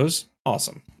stuffy nose.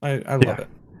 Awesome. I love it.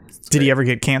 It's Did he great. ever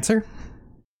get cancer?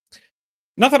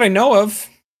 Not that I know of,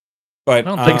 but I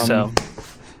don't think so.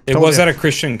 It Told was ya. at a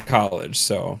Christian college,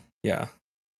 so yeah.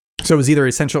 So it was either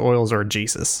essential oils or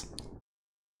Jesus.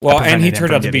 Well, That and he prevented him turned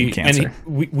from out to be, getting and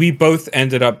cancer. we both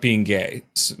ended up being gay,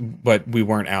 but we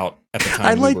weren't out at the time.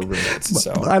 I like- we were roommates,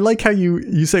 so I like how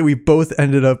you say we both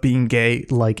ended up being gay,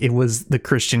 like it was the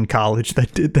Christian college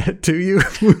that did that to you.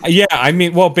 yeah. I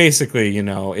mean, well, basically, you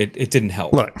know, it didn't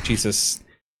help. Look. Jesus.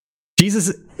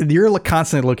 Jesus, you're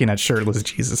constantly looking at shirtless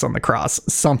Jesus on the cross.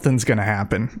 Something's gonna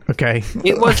happen, okay?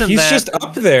 It wasn't He's that. just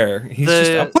up there. He's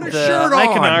just up Put a the shirt on.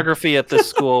 iconography at this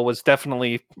school was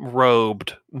definitely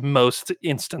robed most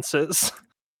instances.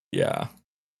 Yeah.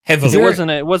 It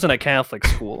Heavily. wasn't a Catholic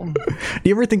school. Do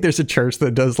you ever think there's a church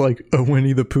that does like a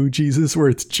Winnie the Pooh Jesus where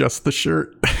it's just the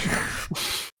shirt?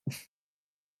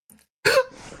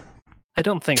 I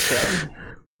don't think so.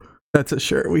 That's a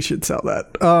shirt. We should sell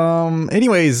that.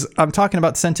 Anyways, I'm talking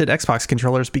about scented Xbox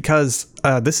controllers because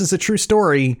this is a true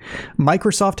story.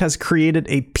 Microsoft has created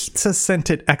a pizza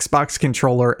scented Xbox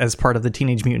controller as part of the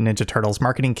Teenage Mutant Ninja Turtles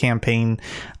marketing campaign.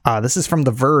 This is from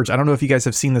The Verge. I don't know if you guys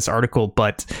have seen this article,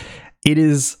 but it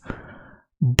is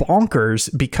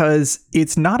bonkers because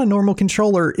it's not a normal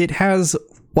controller. It has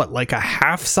what, like a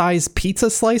half-size pizza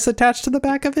slice attached to the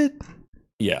back of it?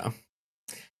 Yeah.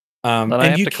 But I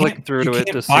have to click through to it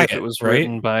to see if it was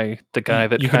written by the guy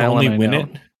that you can Kyle only and I win know.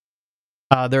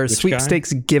 it. There's Which guy?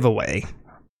 sweepstakes giveaway.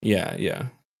 Yeah.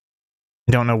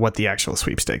 I don't know what the actual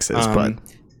sweepstakes is, but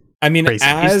I mean, Crazy.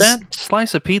 as Is that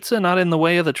slice of pizza not in the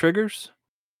way of the triggers?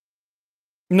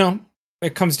 no,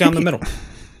 it comes down the middle.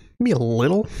 maybe a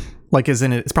little. Like, as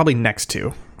in it's probably next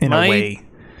to, in My- a way.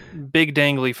 Big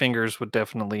dangly fingers would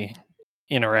definitely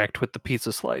interact with the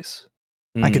pizza slice.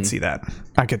 I could Mhm. see that.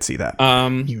 I could see that.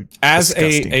 You As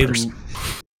disgusting a person.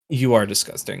 you are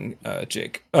disgusting,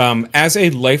 Jake. As a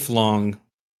lifelong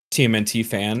TMNT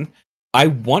fan, I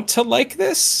want to like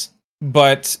this,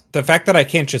 but the fact that I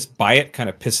can't just buy it kind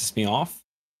of pisses me off.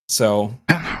 So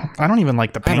I don't even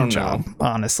like the I don't paint job,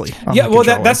 honestly. on yeah, the well,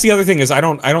 controller. that's the other thing is I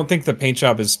don't think the paint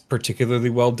job is particularly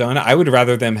well done. I would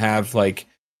rather them have like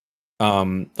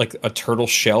a turtle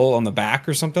shell on the back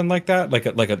or something like that, like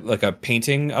a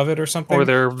painting of it or something. Or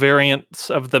their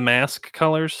variants of the mask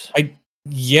colors.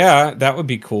 Yeah, that would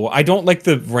be cool. I don't like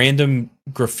the random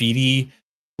graffiti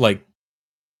like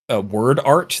word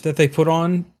art that they put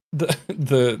on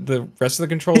the rest of the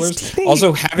controllers. Teenage-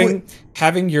 Also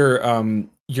having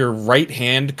your right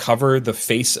hand cover the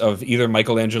face of either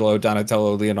Michelangelo,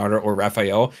 Donatello, Leonardo, or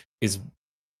Raphael is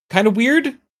kind of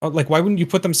weird. Like, why wouldn't you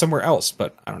put them somewhere else?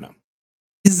 But I don't know.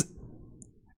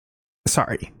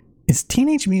 Is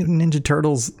Teenage Mutant Ninja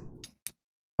Turtles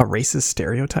a racist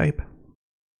stereotype?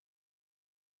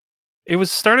 It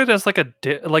was started as like a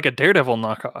Daredevil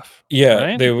knockoff. Yeah,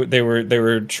 right? they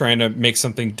were trying to make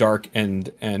something dark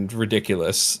and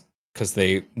ridiculous because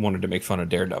they wanted to make fun of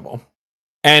Daredevil.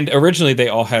 And originally they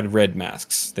all had red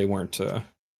masks. They weren't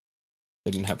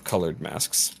They didn't have colored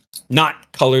masks.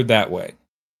 Not colored that way.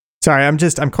 Sorry,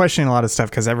 I'm questioning a lot of stuff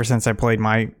because ever since I played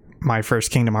my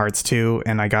first Kingdom Hearts 2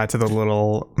 and I got to the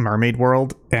little mermaid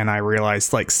world and I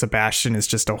realized like Sebastian is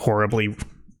just a horribly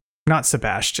not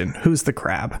Sebastian. Who's the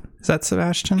crab? Is that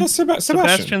Sebastian? Yeah,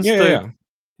 Sebastian's yeah.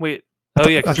 Wait. Oh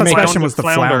yeah, I thought Sebastian was the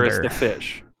flounder. flounder. Is the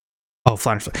fish. Oh,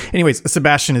 flounder. Anyways,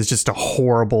 Sebastian is just a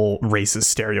horrible racist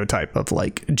stereotype of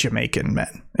like Jamaican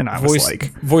men, and I was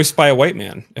like, voiced by a white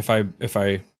man, if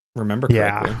I remember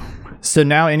correctly. Yeah. So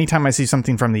now, anytime I see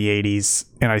something from the '80s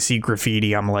and I see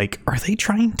graffiti, I'm like, are they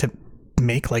trying to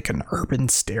make like an urban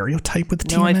stereotype with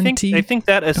TMNT? No, I think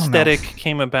that aesthetic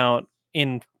came about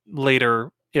in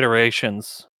later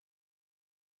iterations.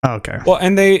 Okay. Well,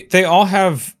 and they all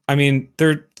have. I mean,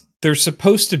 they're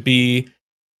supposed to be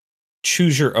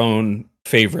choose your own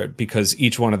favorite because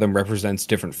each one of them represents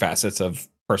different facets of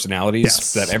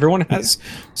personalities that everyone has.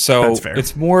 So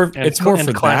it's more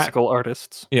for classical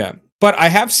artists. Yeah. But I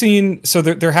have seen, so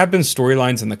there have been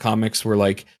storylines in the comics where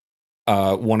like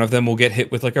one of them will get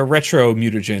hit with like a retro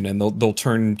mutagen and they'll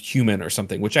turn human or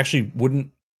something, which actually wouldn't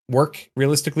work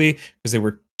realistically because they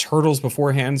were turtles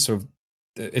beforehand, so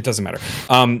it doesn't matter.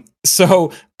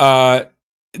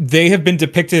 They have been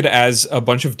depicted as a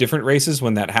bunch of different races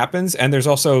when that happens, and there's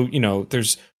also,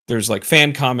 there's like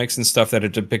fan comics and stuff that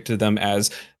have depicted them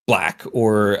as black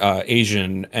or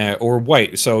Asian or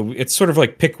white. So it's sort of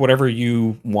like pick whatever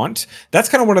you want. That's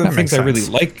kind of one of the things I really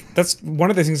like. That's one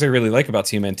of the things I really like about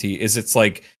TMNT is it's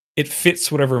like it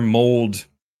fits whatever mold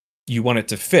you want it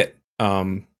to fit.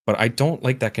 But I don't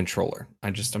like that controller.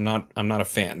 I'm not a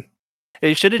fan.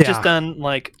 They should have just done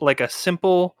like a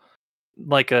simple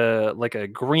like a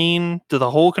green. The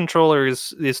whole controller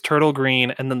is turtle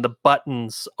green, and then the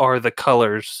buttons are the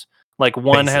colors. Like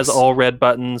one has all red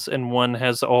buttons and one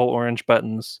has all orange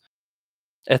buttons,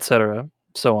 etc.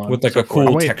 So on with like a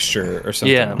cool texture or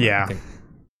something. Yeah.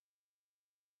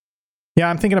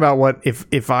 I'm thinking about what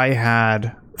if I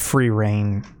had free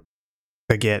reign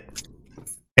to get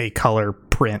a color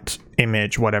print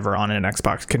image, whatever, on an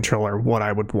Xbox controller, what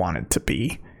I would want it to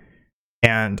be.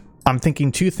 And I'm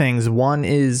thinking two things. One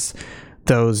is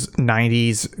those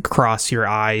 90s cross your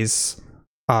eyes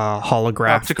holographic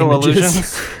optical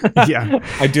images. illusions. Yeah,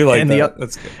 I do like that.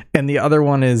 That's good. And the other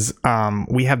one is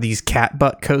we have these cat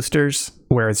butt coasters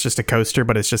where it's just a coaster,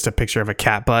 but it's just a picture of a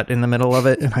cat butt in the middle of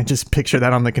it, and I just picture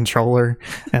that on the controller,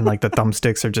 and like the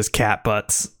thumbsticks are just cat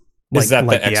butts. Is that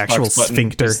like the Xbox actual button?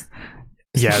 sphincter?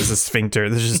 Yeah, it's a sphincter.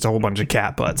 There's just a whole bunch of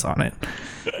cat butts on it.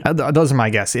 Those are my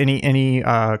guess. Any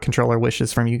controller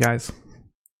wishes from you guys?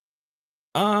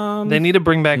 They need to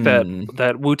bring back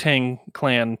that Wu-Tang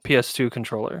Clan PS2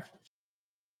 controller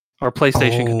or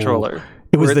PlayStation controller.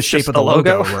 It was the shape of the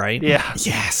logo, right? Yeah.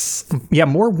 Yes. Yeah,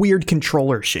 more weird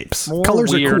controller shapes. More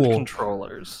Colors weird are cool,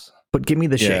 controllers. but give me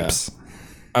the shapes.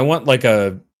 I want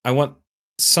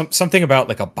something about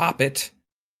like a Bop It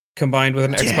combined with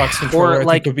an Xbox controller. Or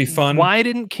I think would be fun. Why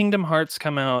didn't Kingdom Hearts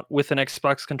come out with an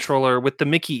Xbox controller with the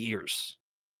Mickey ears?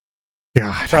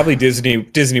 God. Probably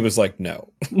Disney was like,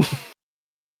 no.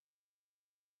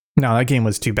 No, that game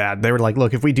was too bad. They were like,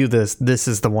 look, if we do this, this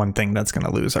is the one thing that's going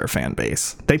to lose our fan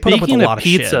base. They put up with a lot of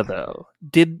pizza, shit. Though,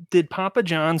 did Papa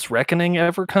John's Reckoning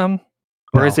ever come?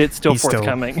 Or is it still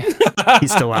forthcoming?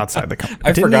 He's still outside the company.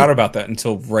 I forgot about that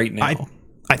until right now.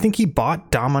 I think he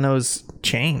bought Domino's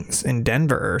chains in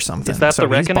Denver or something. Is that so the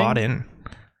Reckoning? He's bought in.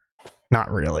 Not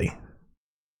really.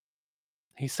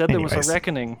 He said there was a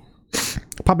Reckoning.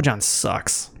 Papa John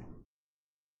sucks.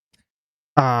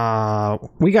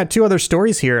 We got two other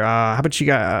stories here. How about you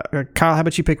Kyle, how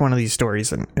about you pick one of these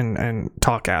stories and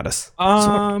talk at us?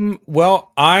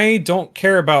 Well, I don't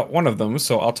care about one of them,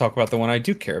 so I'll talk about the one I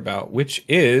do care about, which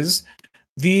is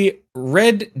the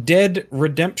Red Dead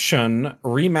Redemption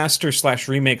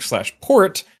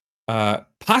remaster/remake/port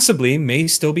possibly may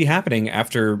still be happening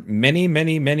after many,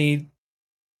 many, many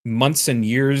months and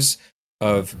years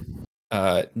of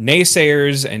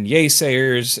naysayers and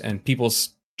yaysayers and people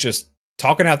just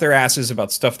talking out their asses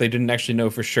about stuff they didn't actually know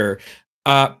for sure.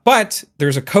 But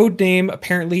there's a code name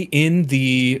apparently in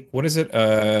the,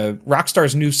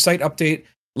 Rockstar's new site update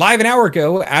live an hour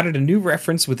ago added a new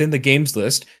reference within the games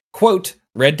list. Quote,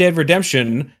 Red Dead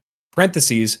Redemption,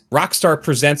 parentheses, Rockstar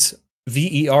presents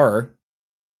VER,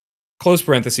 close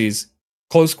parentheses,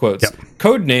 close quotes,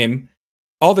 code name,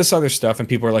 all this other stuff. And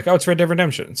people are like, oh, it's Red Dead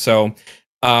Redemption. So,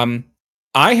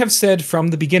 I have said from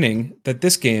the beginning that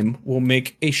this game will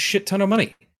make a shit ton of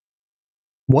money.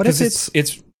 What if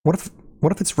what if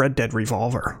it's Red Dead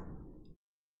Revolver?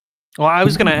 Well, I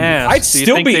was going to ask. I'd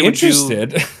still be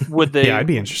interested. Would they? Yeah, I'd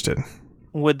be interested.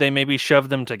 Would they maybe shove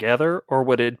them together, or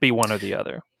would it be one or the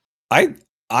other? I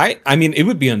I mean, it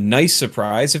would be a nice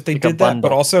surprise if they Like a did that, but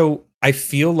bundle. also I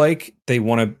feel like they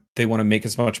want to make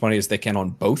as much money as they can on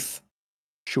both.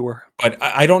 Sure. But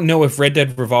I don't know if Red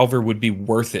Dead Revolver would be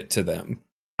worth it to them.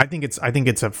 I think it's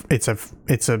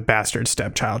a bastard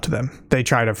stepchild to them. They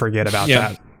try to forget about Yeah.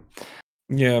 that.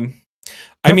 Yeah.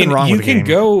 I Nothing mean, wrong you with the can game.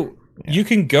 go Yeah. you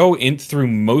can go in through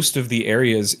most of the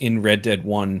areas in Red Dead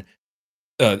 1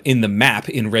 in the map.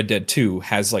 In Red Dead 2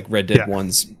 has like Red Dead Yeah.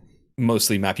 1's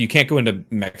mostly map. You can't go into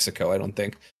Mexico, I don't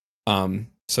think.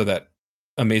 So that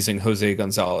amazing Jose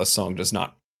Gonzalez song does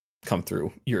not come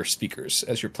through your speakers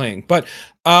as you're playing. But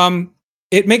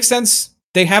it makes sense.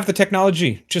 They have the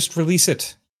technology. Just release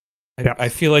it. Yeah. I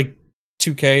feel like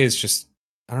 2K is just,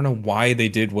 I don't know why they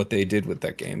did what they did with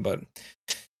that game, but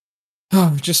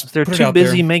just They're put it too out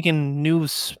busy there. making new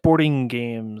sporting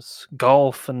games,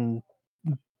 golf and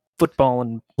football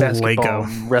and basketball Lego.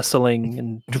 and wrestling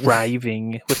and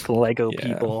driving with the Lego Yeah.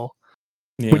 people.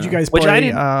 Yeah. Would you guys Which I play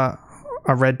didn't-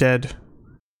 a Red Dead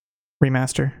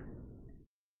remaster?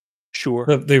 Sure.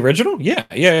 The original? Yeah.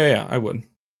 I would.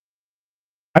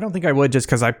 I don't think I would, just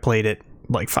because I played it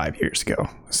like 5 years ago,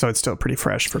 so it's still pretty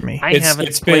fresh for me. I haven't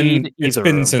It's played either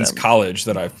been of since them. college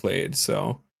that I've played,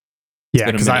 so Yeah, been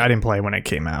a because minute. I didn't play when it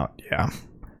came out. Yeah.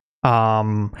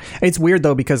 It's weird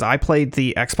though, because I played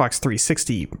the Xbox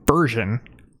 360 version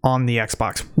on the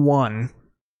Xbox One,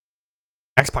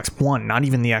 not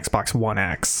even the Xbox One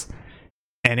X,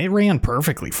 and it ran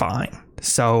perfectly fine.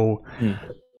 So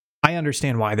I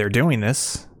understand why they're doing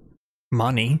this,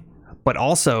 money, but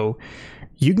also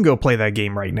you can go play that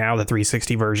game right now, the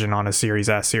 360 version on a Series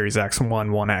S, Series X,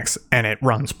 One X, and it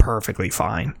runs perfectly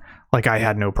fine. Like, I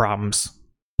had no problems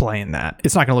playing that.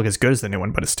 It's not going to look as good as the new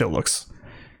one, but it still looks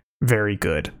very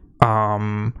good.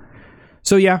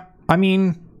 So yeah, I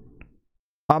mean,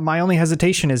 my only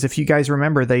hesitation is, if you guys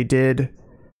remember, they did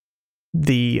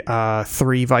the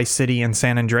 3 Vice City and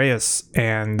San Andreas,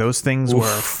 and those things were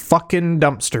fucking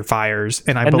dumpster fires,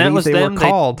 and I And that believe was they them. were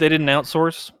called... They didn't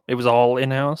outsource. It was all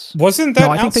in-house. wasn't that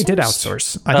No, I think they did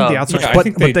outsourced? outsource. I think they outsourced, Yeah, but I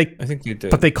think they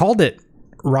did. but they called it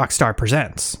Rockstar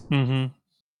Presents. Mm-hmm.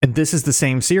 And this is the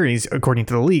same series, according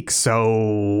to the leaks,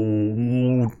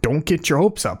 so don't get your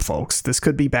hopes up, folks. This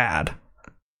could be bad.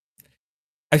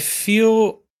 I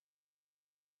feel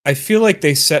like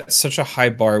they set such a high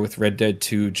bar with Red Dead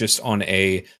 2 just on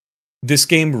this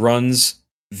game runs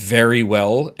very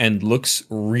well and looks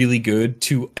really good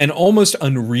to an almost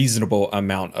unreasonable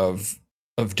amount of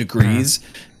degrees,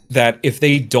 that if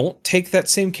they don't take that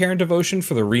same care and devotion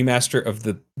for the remaster of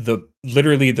the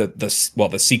literally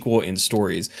the sequel in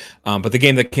stories, but the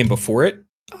game that came before it,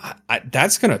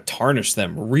 that's gonna tarnish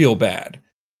them real bad.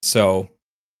 So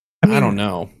I don't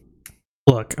know.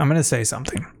 Look, I'm going to say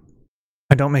something.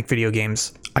 I don't make video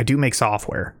games. I do make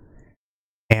software.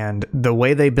 And the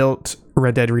way they built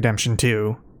Red Dead Redemption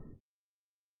 2,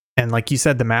 and like you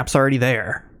said, the map's already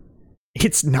there.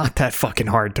 It's not that fucking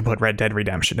hard to put Red Dead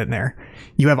Redemption in there.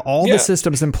 You have all the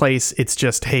systems in place. It's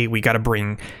just, hey, we got to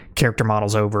bring character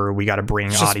models over. We got to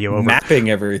bring audio over. Mapping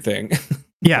everything.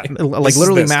 Yeah, like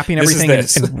literally mapping everything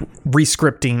and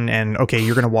re-scripting, and okay,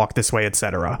 you're going to walk this way,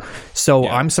 etc. So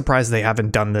I'm surprised they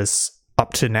haven't done this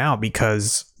up to now,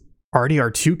 because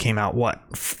RDR2 came out,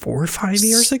 what, 4 or 5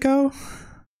 years ago?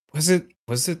 Was it?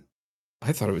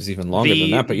 I thought it was even longer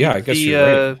than that, but yeah, I guess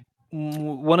you're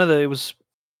right. It was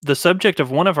the subject of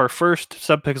one of our first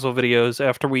Subpixel videos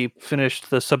after we finished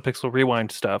the Subpixel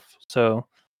Rewind stuff. So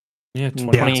Yeah,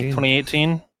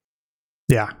 2018.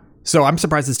 Yeah. So I'm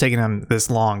surprised it's taken them this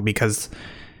long, because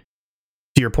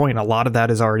to your point, a lot of that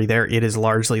is already there. It is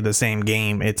largely the same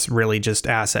game. It's really just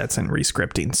assets and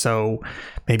rescripting. So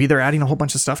maybe they're adding a whole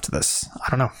bunch of stuff to this. I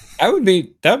don't know. That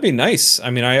would be nice.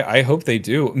 I mean, I hope they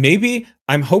do. Maybe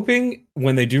I'm hoping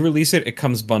when they do release it, it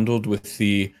comes bundled with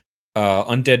the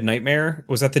Undead Nightmare.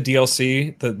 Was that the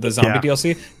DLC, the zombie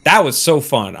DLC? That was so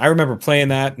fun. I remember playing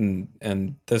that,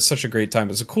 and that's such a great time.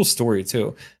 It's a cool story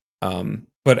too.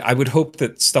 But I would hope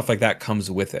that stuff like that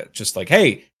comes with it. Just like,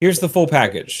 hey, here's the full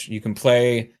package. You can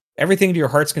play everything to your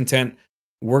heart's content.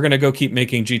 We're gonna go keep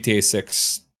making GTA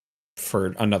 6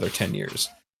 for another 10 years.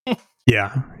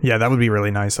 Yeah, that would be really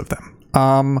nice of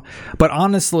them. But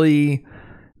honestly,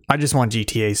 I just want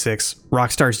GTA 6.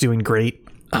 Rockstar's doing great.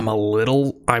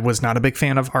 I was not a big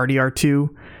fan of RDR2,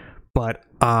 but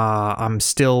I'm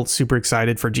still super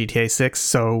excited for GTA 6.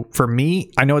 So for me,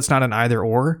 I know it's not an either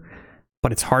or,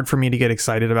 but it's hard for me to get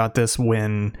excited about this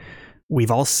when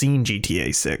we've all seen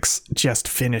GTA 6. Just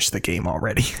finish the game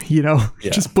already,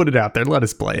 Just put it out there. Let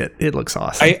us play it. It looks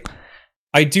awesome.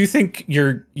 I do think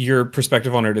your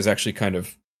perspective on it is actually kind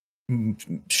of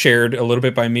shared a little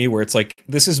bit by me, where it's like,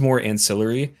 this is more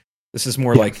ancillary. This is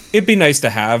more like, it'd be nice to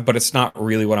have, but it's not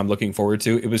really what I'm looking forward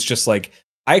to. It was just like,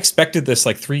 I expected this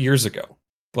like 3 years ago.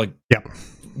 Like,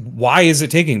 why is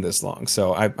it taking this long?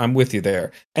 So I'm with you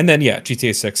there. And then,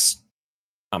 GTA 6,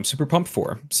 I'm super pumped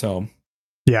for. So,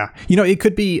 yeah. It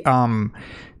could be,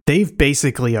 they've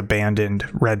basically abandoned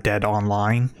Red Dead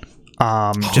Online.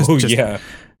 Just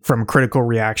from critical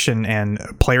reaction, and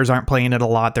players aren't playing it a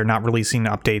lot. They're not releasing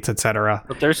updates, etc.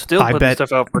 But they're still putting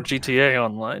stuff out for GTA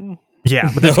Online. Yeah,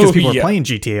 but that's because people are playing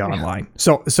GTA Online.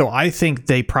 So I think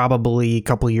they probably a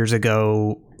couple of years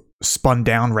ago spun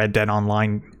down Red Dead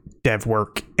Online dev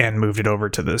work and moved it over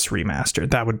to this remaster.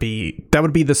 That would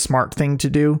be the smart thing to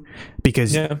do,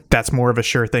 because that's more of a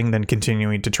sure thing than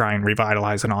continuing to try and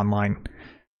revitalize an online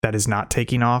that is not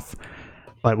taking off.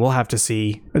 But we'll have to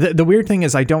see. The weird thing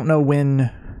is, I don't know when.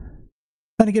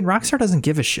 Then again, Rockstar doesn't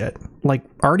give a shit. Like,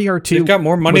 RDR2 they've got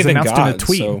more money than announced God, in a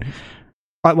tweet. So.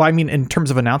 Well, I mean, in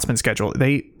terms of announcement schedule,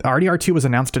 RDR2 was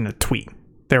announced in a tweet.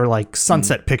 They were like,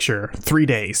 sunset picture, 3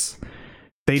 days.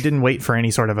 They didn't wait for any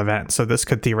sort of event, so this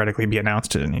could theoretically be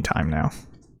announced at any time now.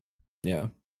 Yeah.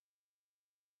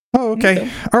 Oh, okay.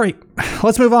 All right,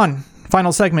 let's move on.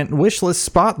 Final segment, Wishlist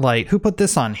Spotlight. Who put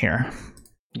this on here?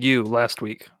 You, last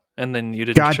week. And then you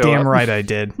didn't show up. Goddamn right I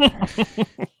did.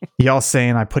 Y'all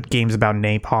saying I put games about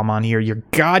napalm on here. You're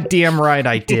goddamn right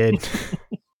I did.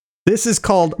 This is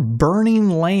called Burning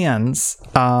Lands.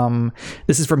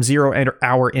 This is from 0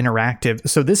 Hour Interactive.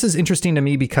 So this is interesting to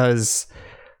me because,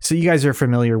 so you guys are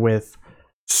familiar with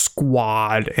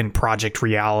Squad and Project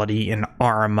Reality and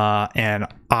Arma and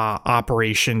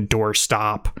Operation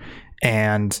Doorstop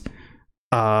and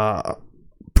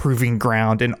Proving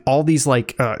Ground and all these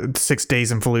like 6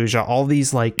 Days in Fallujah, all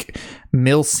these like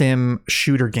milsim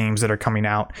shooter games that are coming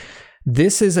out.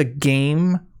 This is a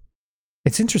game.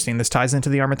 It's interesting. This ties into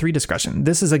the Arma 3 discussion.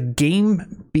 This is a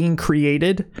game being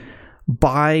created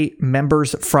by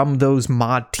members from those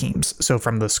mod teams. So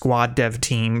from the Squad dev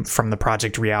team, from the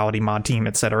Project Reality mod team,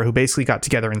 etc., who basically got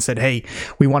together and said, hey,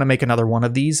 we want to make another one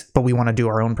of these, but we want to do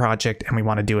our own project and we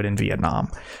want to do it in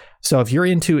Vietnam. So if you're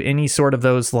into any sort of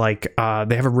those, like,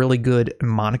 they have a really good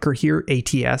moniker here,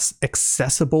 ATS,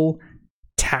 Accessible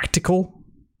Tactical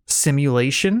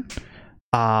Simulation.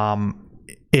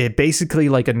 It basically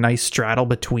like a nice straddle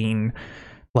between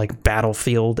like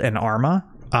Battlefield and Arma.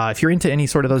 If you're into any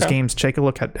sort of those games, take a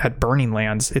look at Burning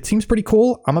Lands. It seems pretty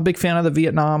cool. I'm a big fan of the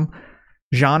Vietnam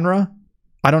genre.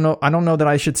 I don't know that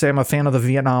I should say I'm a fan of the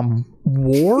Vietnam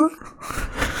War.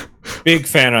 Big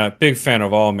fan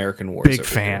of all American wars. Big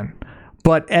fan.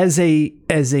 But as a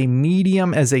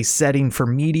medium, as a setting for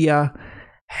media,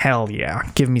 hell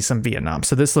yeah, give me some Vietnam.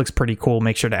 So this looks pretty cool.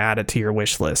 Make sure to add it to your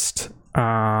wish list.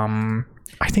 I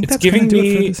think that's giving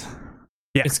me.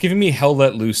 It's giving me Hell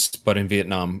Let Loose, but in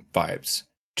Vietnam vibes.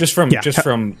 Just from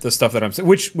the stuff that I'm saying,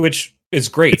 which is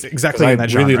great. It's exactly in that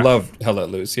genre. I really love Hell Let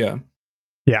Loose. Yeah.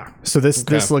 Yeah. So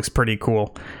this looks pretty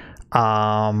cool.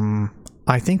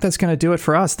 I think that's going to do it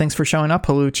for us. Thanks for showing up,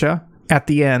 Halucha. At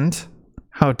the end,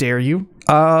 how dare you?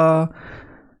 Gentlemen,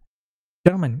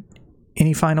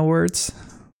 any final words?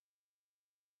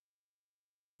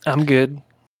 I'm good.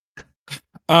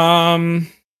 Work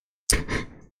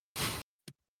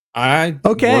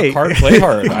hard, play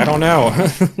hard. I don't know.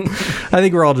 I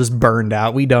think we're all just burned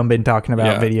out. We done been talking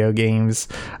about video games.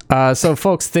 So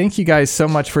folks, thank you guys so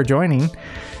much for joining.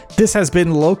 This has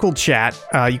been Local Chat.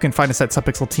 You can find us at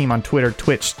Subpixel Team on Twitter,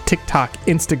 Twitch, TikTok,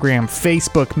 Instagram,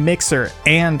 Facebook, Mixer,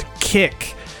 and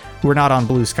Kick. We're not on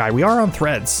Blue Sky. We are on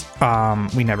Threads.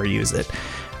 We never use it.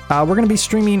 We're going to be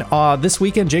streaming this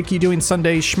weekend. Jake, you doing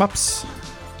Sunday Shmups?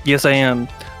 Yes, I am.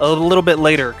 A little bit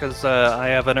later, because I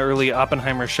have an early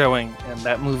Oppenheimer showing, and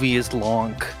that movie is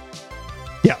long.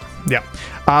 Yeah.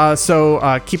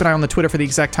 So keep an eye on the Twitter for the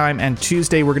exact time, and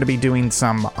Tuesday we're going to be doing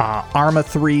some Arma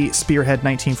 3 Spearhead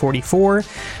 1944.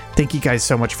 Thank you guys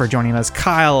so much for joining us.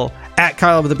 Kyle, at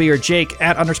Kyle of the Beer, Jake,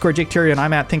 at _Jake Terry, and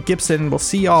I'm at Think Gibson. We'll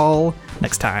see y'all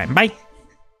next time. Bye.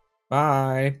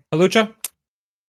 Bye. Halucha.